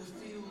in the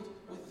field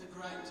with the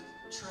great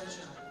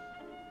treasure.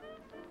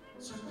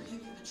 So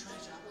pick the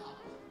treasure up.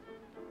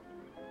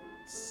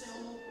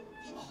 Sell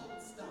the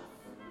old stuff.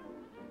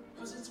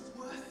 Because it's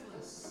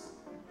worthless.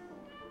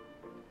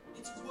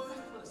 It's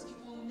worthless.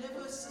 It will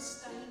never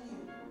sustain you.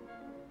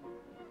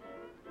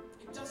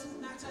 It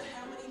doesn't matter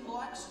how many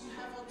likes you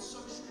have on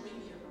social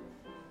media.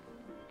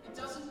 It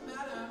doesn't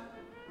matter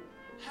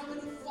how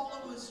many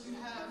followers you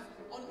have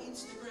on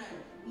Instagram.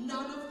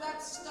 None of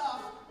that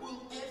stuff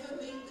will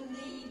ever meet the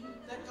need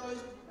that goes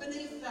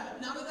beneath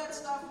that. None of that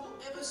stuff will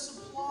ever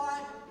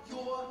supply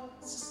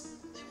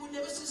it will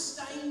never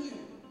sustain you.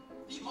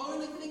 The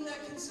only thing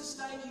that can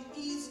sustain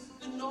you is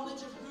the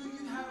knowledge of who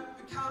you have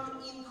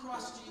become in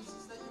Christ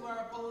Jesus, that you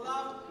are a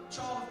beloved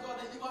child of God,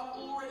 that you are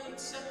already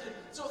accepted.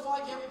 So if I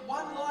get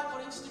one like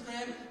on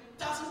Instagram,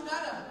 doesn't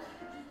matter.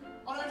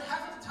 I don't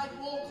have to take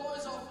more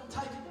clothes off and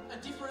take a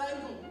different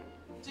angle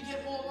to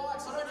get more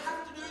likes. I don't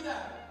have to do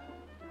that.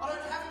 I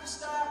don't have to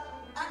start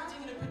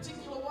acting in a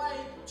particular way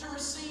to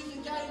receive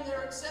and gain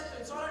their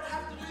acceptance. I don't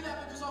have to do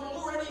that because I'm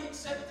already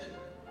accepted.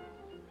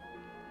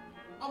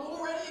 I'm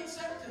already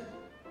accepted.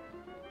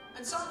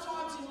 And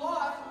sometimes in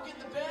life, we'll get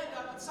the band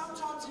up, and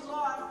sometimes in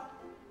life,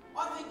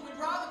 I think we'd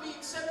rather be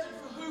accepted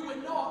for who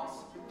we're not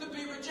than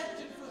be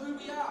rejected for who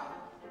we are.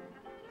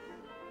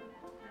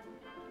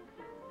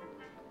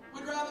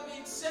 We'd rather be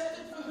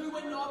accepted for who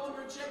we're not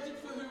than rejected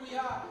for who we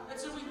are. And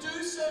so we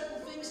do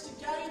certain things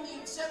to gain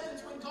the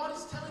acceptance when God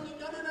is telling you,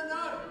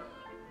 no.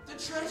 The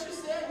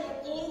treasure's there,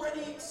 you're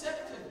already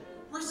accepted.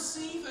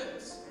 Receive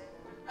it.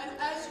 And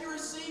as you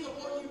receive it,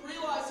 what you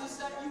realize is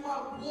that you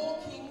are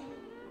walking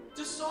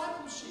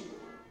discipleship.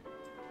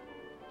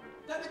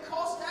 That the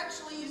cost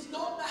actually is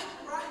not that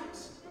great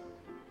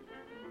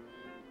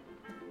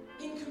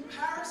in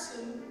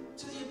comparison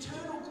to the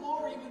eternal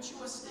glory which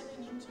you are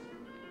stepping into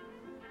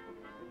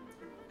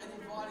and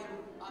inviting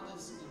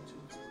others into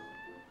it.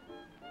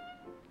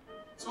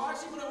 So I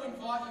actually want to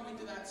invite you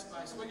into that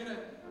space. We're going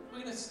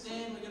to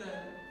stand, we're going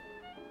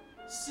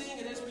to sing,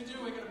 and as we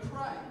do, we're going to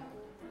pray.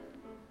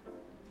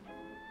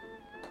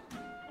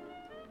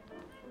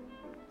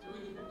 So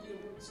you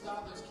can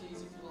start those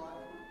keys if you like.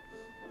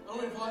 I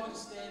want to invite you to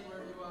stand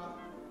wherever you are.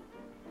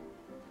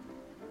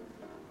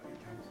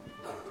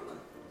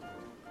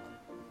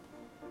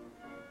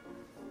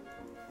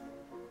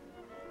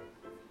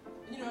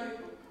 And you know,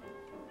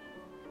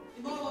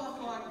 in my life,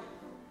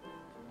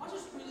 I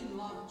just really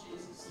love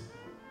Jesus.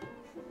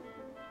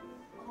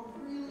 I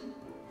really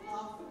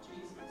love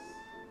Jesus.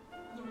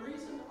 And the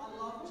reason I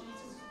love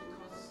Jesus is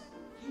because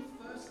He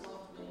first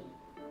loved me.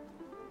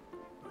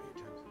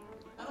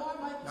 And I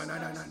make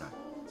mistakes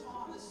all the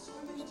time. There's so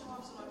many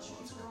times that I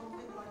choose the wrong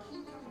thing, but I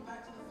keep coming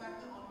back to the fact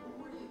that I'm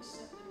already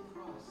accepted in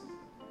Christ.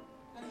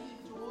 That He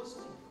adores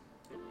me.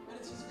 And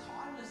it's His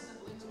kindness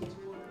that leads me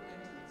toward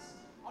repentance.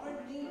 I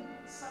don't need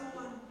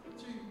someone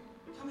to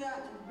come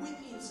out and whip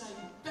me and say,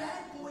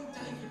 bad boy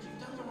David, you've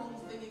done the wrong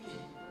thing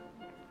again.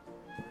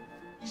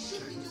 You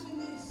should be doing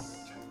this.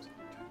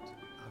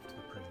 After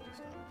the prayer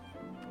just started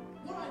again.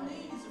 What I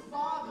need is a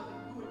father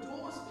who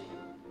adores me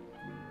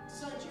to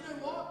say, do you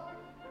know what?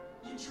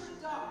 You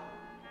tripped up.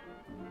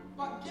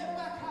 But get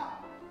back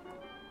up.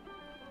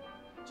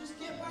 Just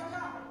get back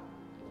up.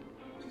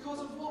 Because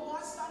of what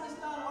my son has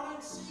done, I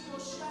don't see your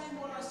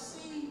shame. What I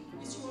see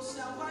is your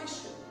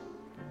salvation.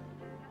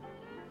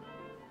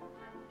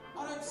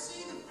 I don't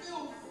see the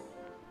filth.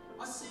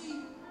 I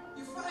see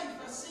your faith.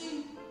 I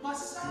see my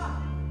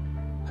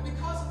son. And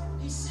because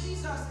He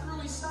sees us through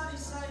His Son,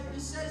 He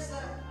says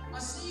that I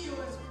see you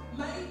as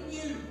made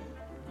new.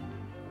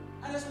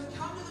 And as we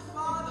come to the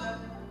Father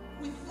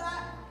with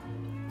that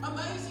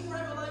amazing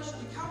revelation,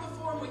 we come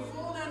before Him, we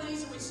fall on our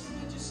knees, and we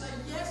simply just say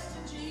yes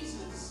to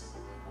Jesus.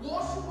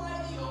 Wash away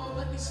the old,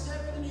 let me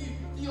step in the new.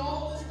 The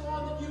old is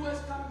gone, the new has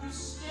come. You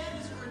stand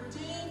as a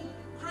redeemed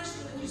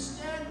Christian, and you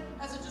stand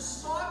as a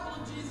disciple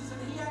of Jesus,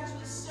 and He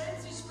actually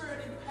sends His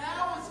Spirit,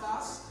 empowers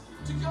us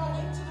to go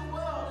into the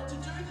world and to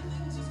do the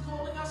things He's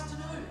calling us to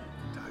do.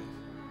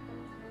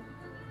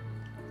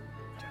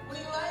 When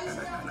He lays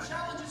out the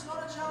challenge, it's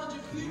not a challenge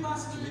of you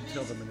must do this.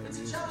 It's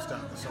a challenge of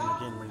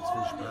come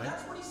follow me.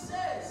 That's what He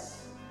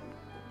says.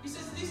 He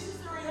says, this is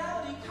the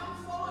reality.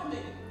 Come follow me.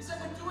 He said,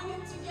 we're doing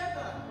it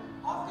together.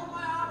 I've got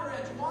my armor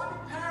edge. I'm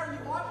empowering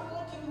you. I'm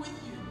walking with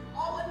you.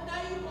 I'll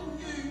enable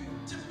you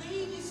to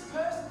be this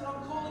person that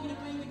I'm calling you to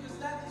be, because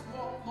that is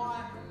what my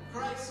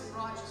grace and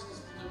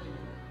righteousness will do in you.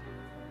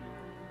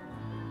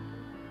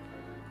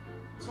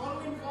 So I want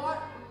to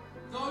invite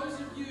those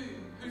of you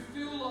who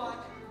feel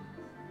like,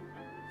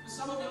 for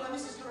some of you, and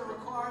this is going to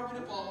require a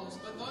bit of boldness,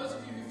 but those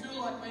of you who feel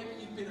like maybe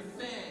you've been a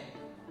fan,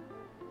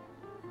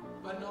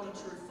 but not a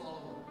true follower.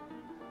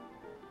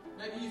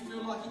 Maybe you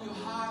feel like in your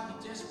heart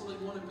you desperately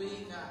want to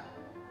be that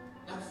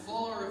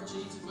follower of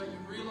Jesus, but you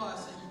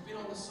realise that you've been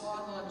on the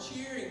sideline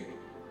cheering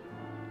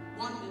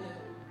 1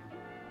 minute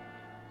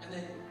and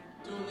then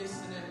doing this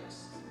the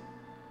next.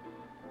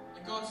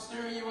 And God's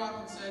stirring you up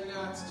and saying,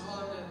 no, it's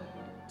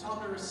time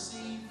to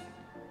receive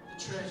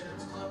the treasure.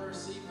 It's time to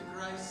receive the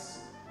grace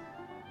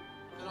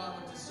that I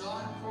would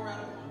desire to pour out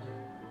upon you,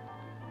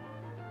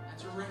 and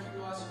to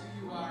recognise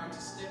who you are, and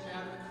to step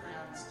out of the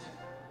crowd and step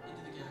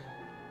into the game.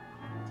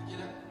 To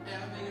get out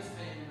of being a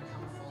fan and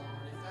become a follower.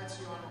 And if that's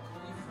you, I'll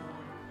call you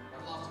forward.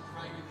 I'd love to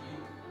pray with you.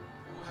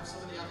 And we'll have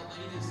some of the other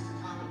leaders to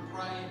come and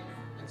pray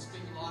and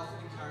speak life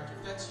and encourage.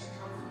 If that's you,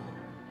 come forward.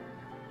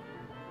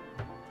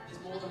 There's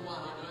more than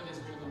one. I know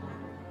there's more than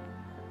one.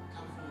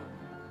 Come forward.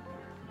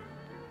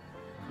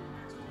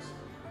 It's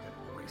awesome.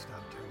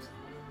 Restart, James.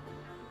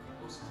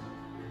 Awesome.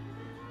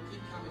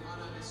 Keep coming. I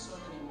know there's so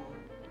many more.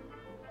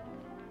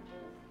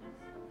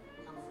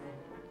 Come forward.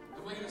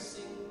 And we're going to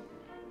sing.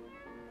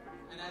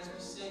 And as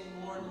we sing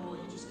more and more,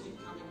 you just keep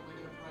coming and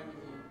we're going to pray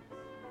with you.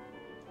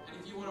 And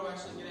if you want to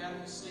actually get out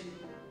of your seat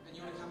and and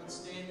you want to come and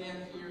stand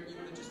down here and you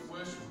want to just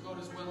worship God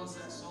as well as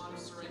that sign of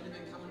surrender,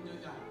 then come and do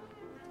that.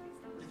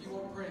 But if you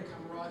want prayer,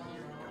 come right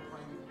here and I want to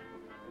pray with you.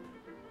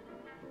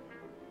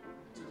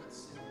 So let's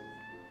sing.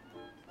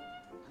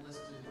 And let's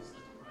do this.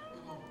 Let's pray.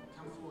 Come on,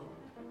 come forward.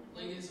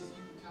 Leaders, if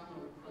you can come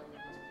and pray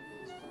with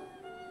these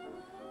people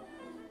as well.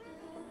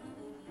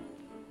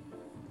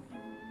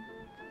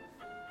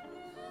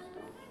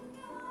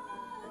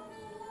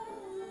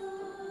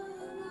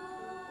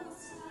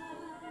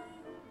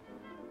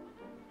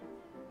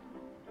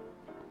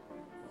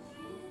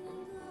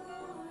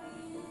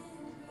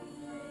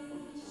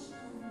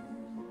 Creation,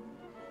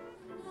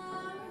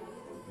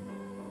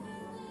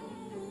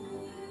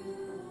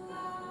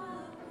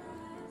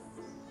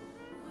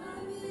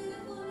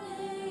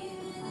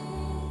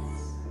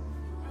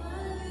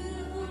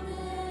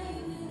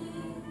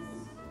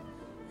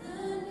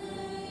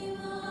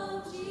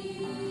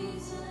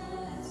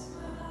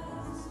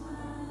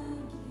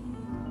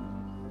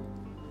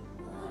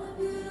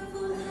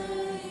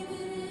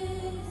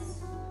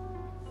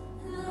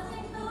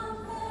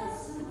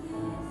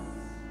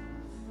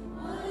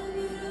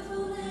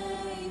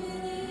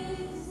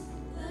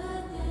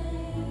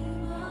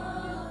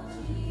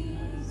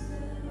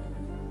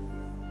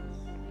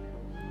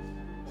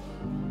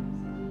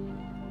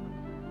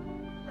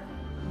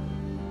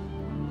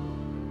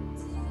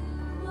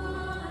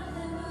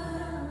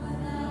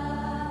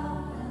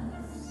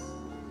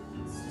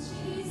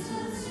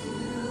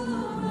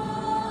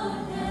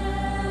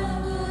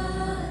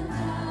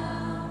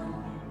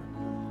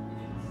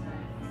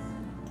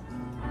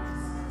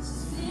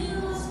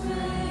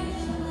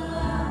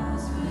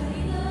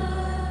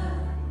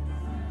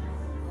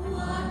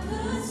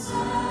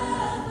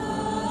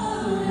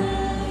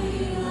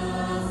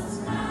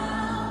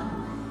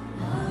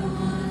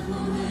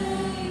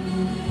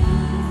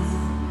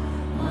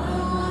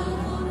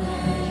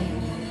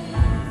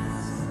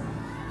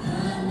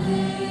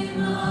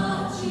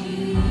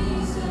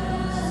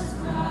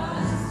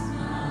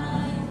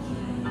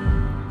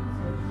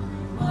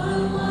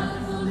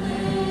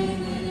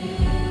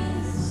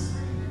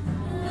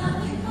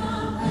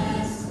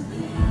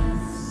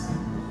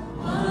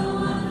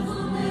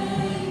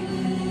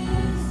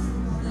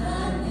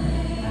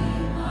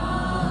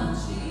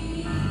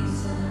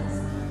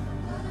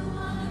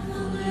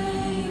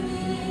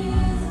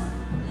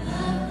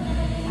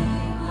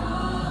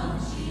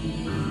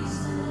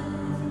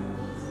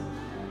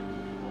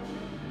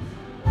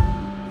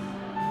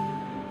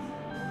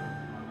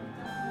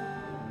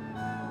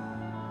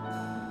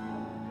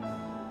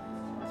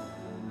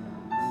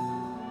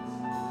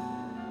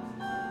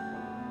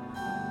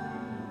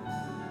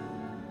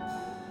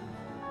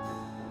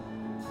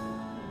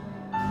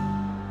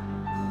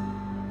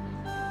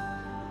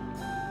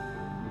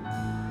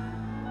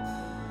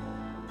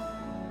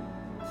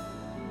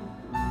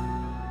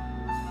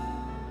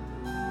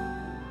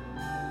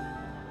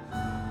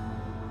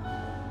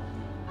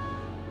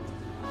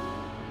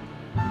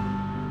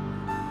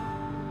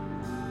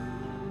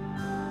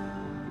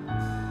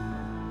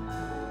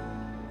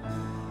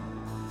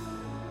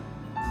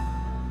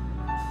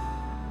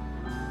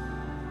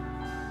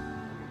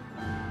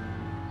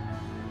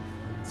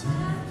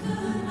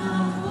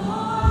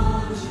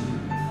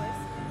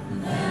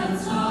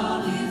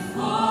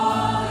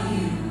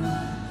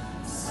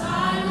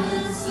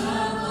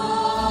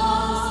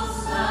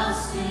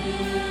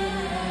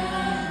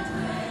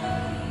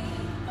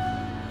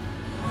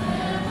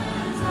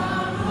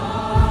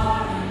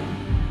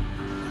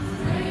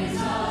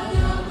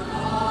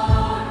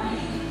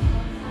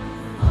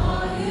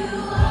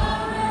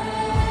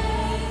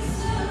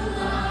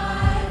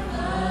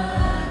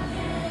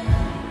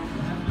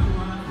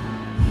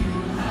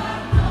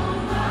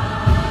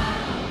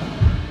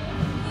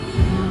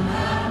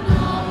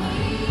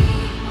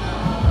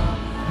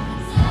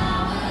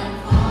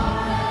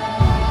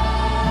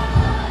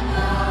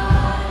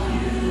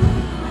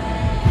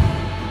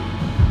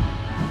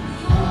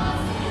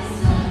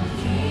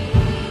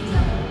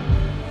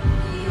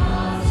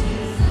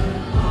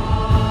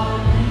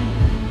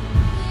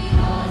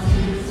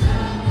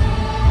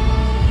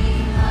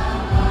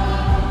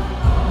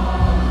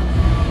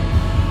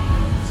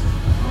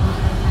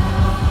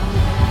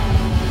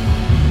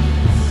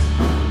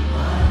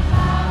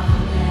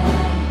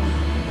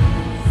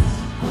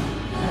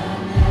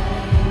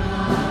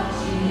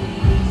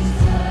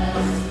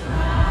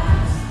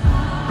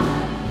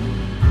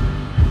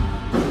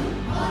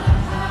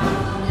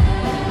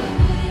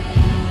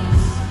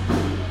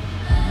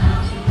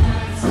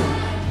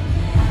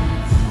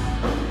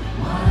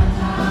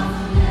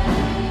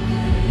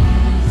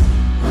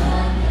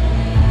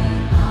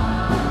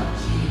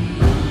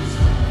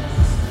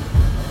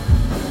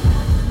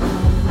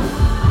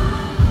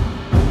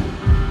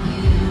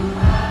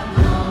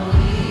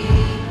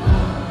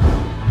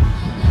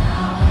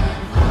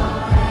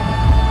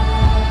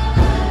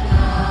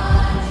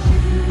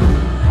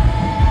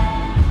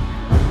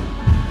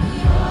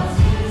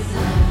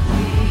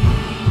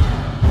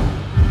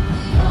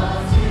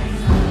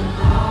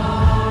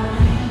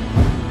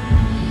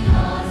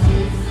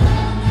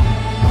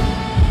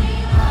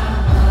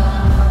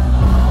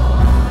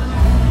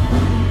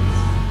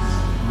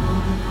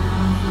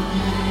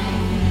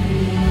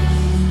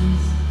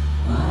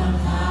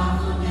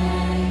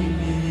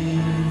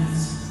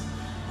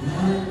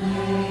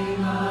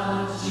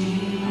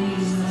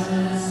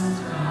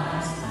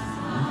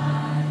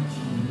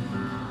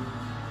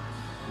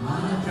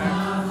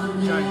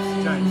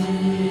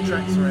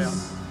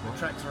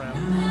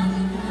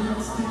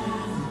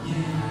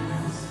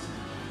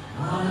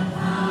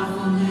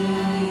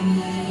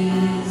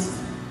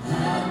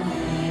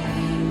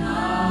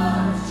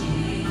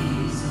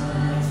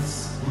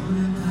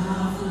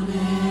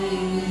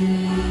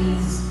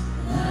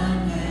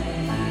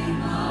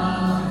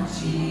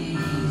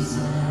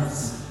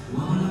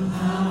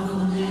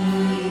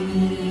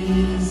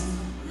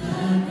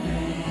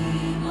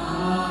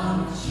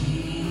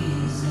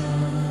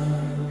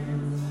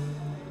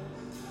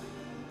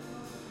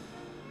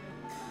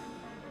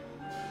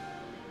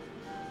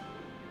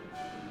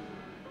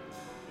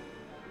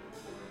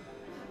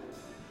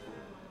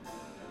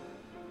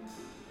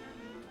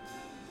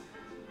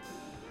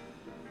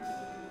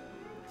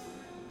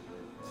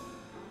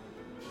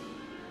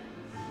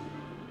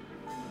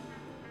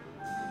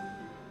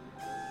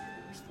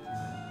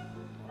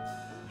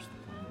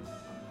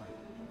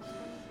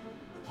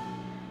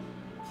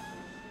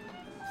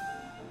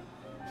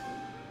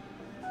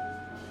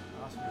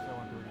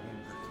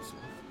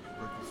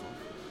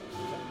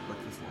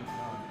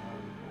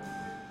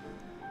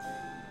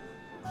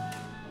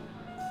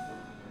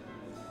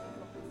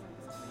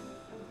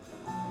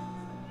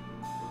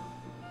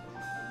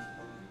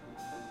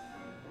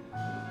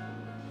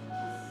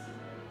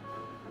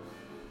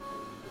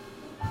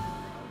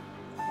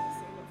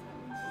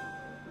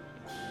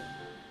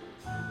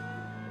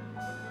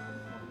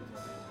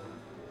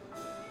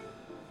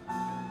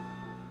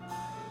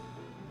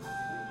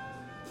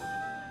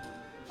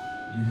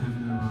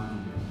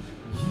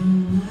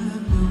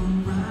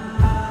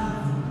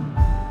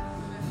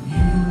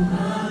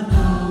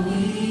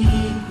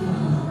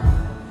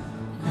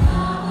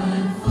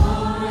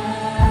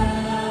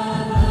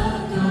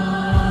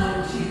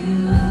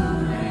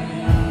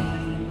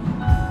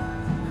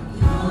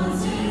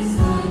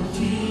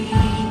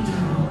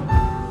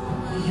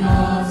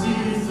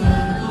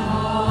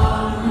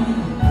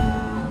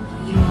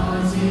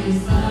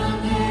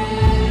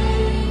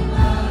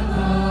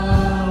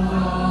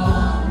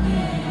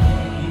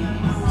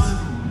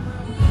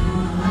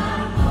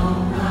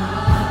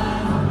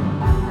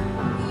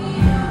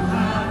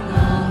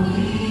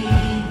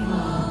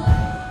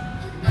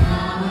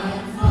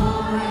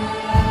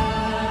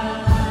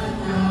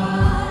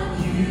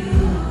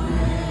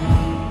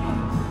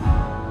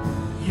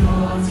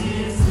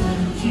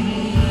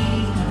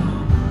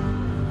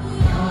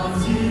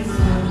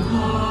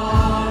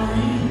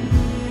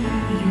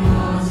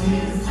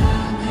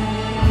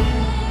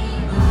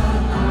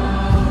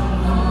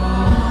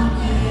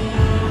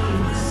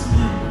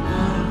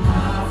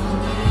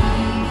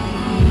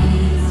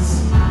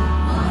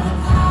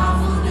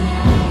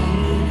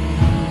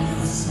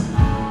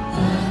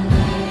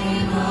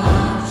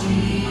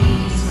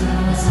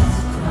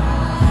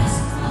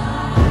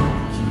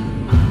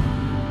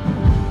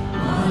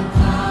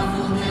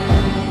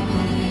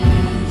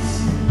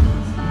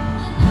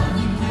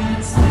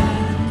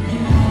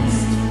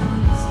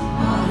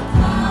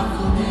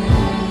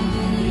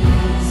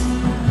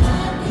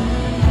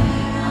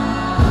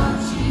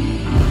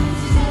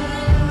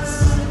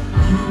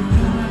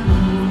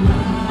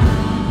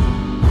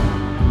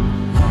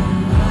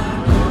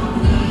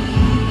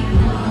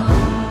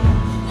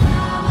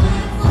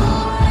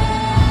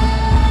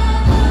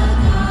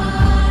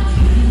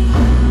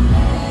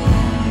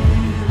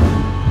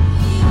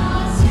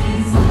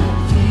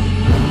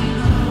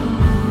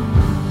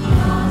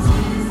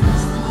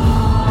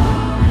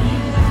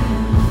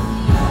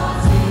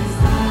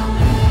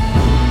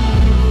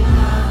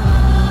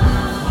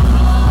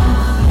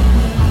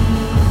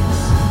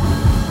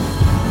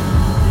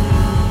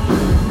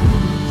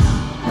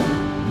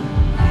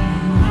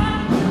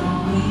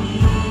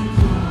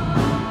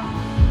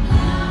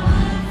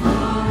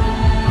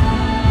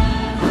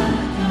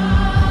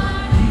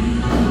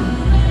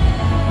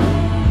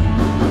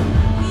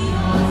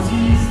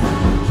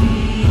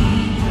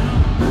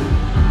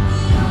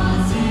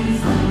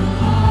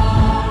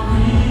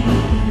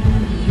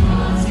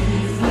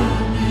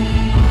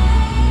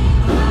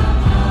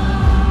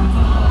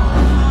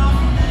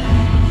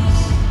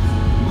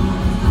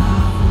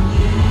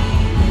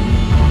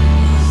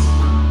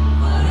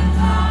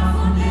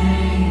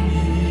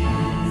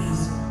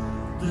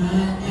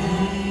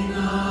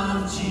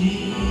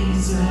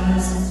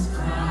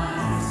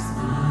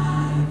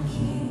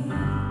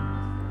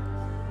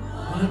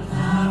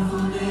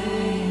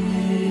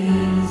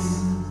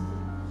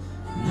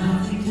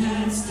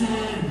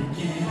 stand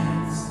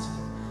against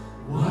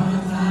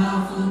what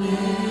thou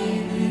for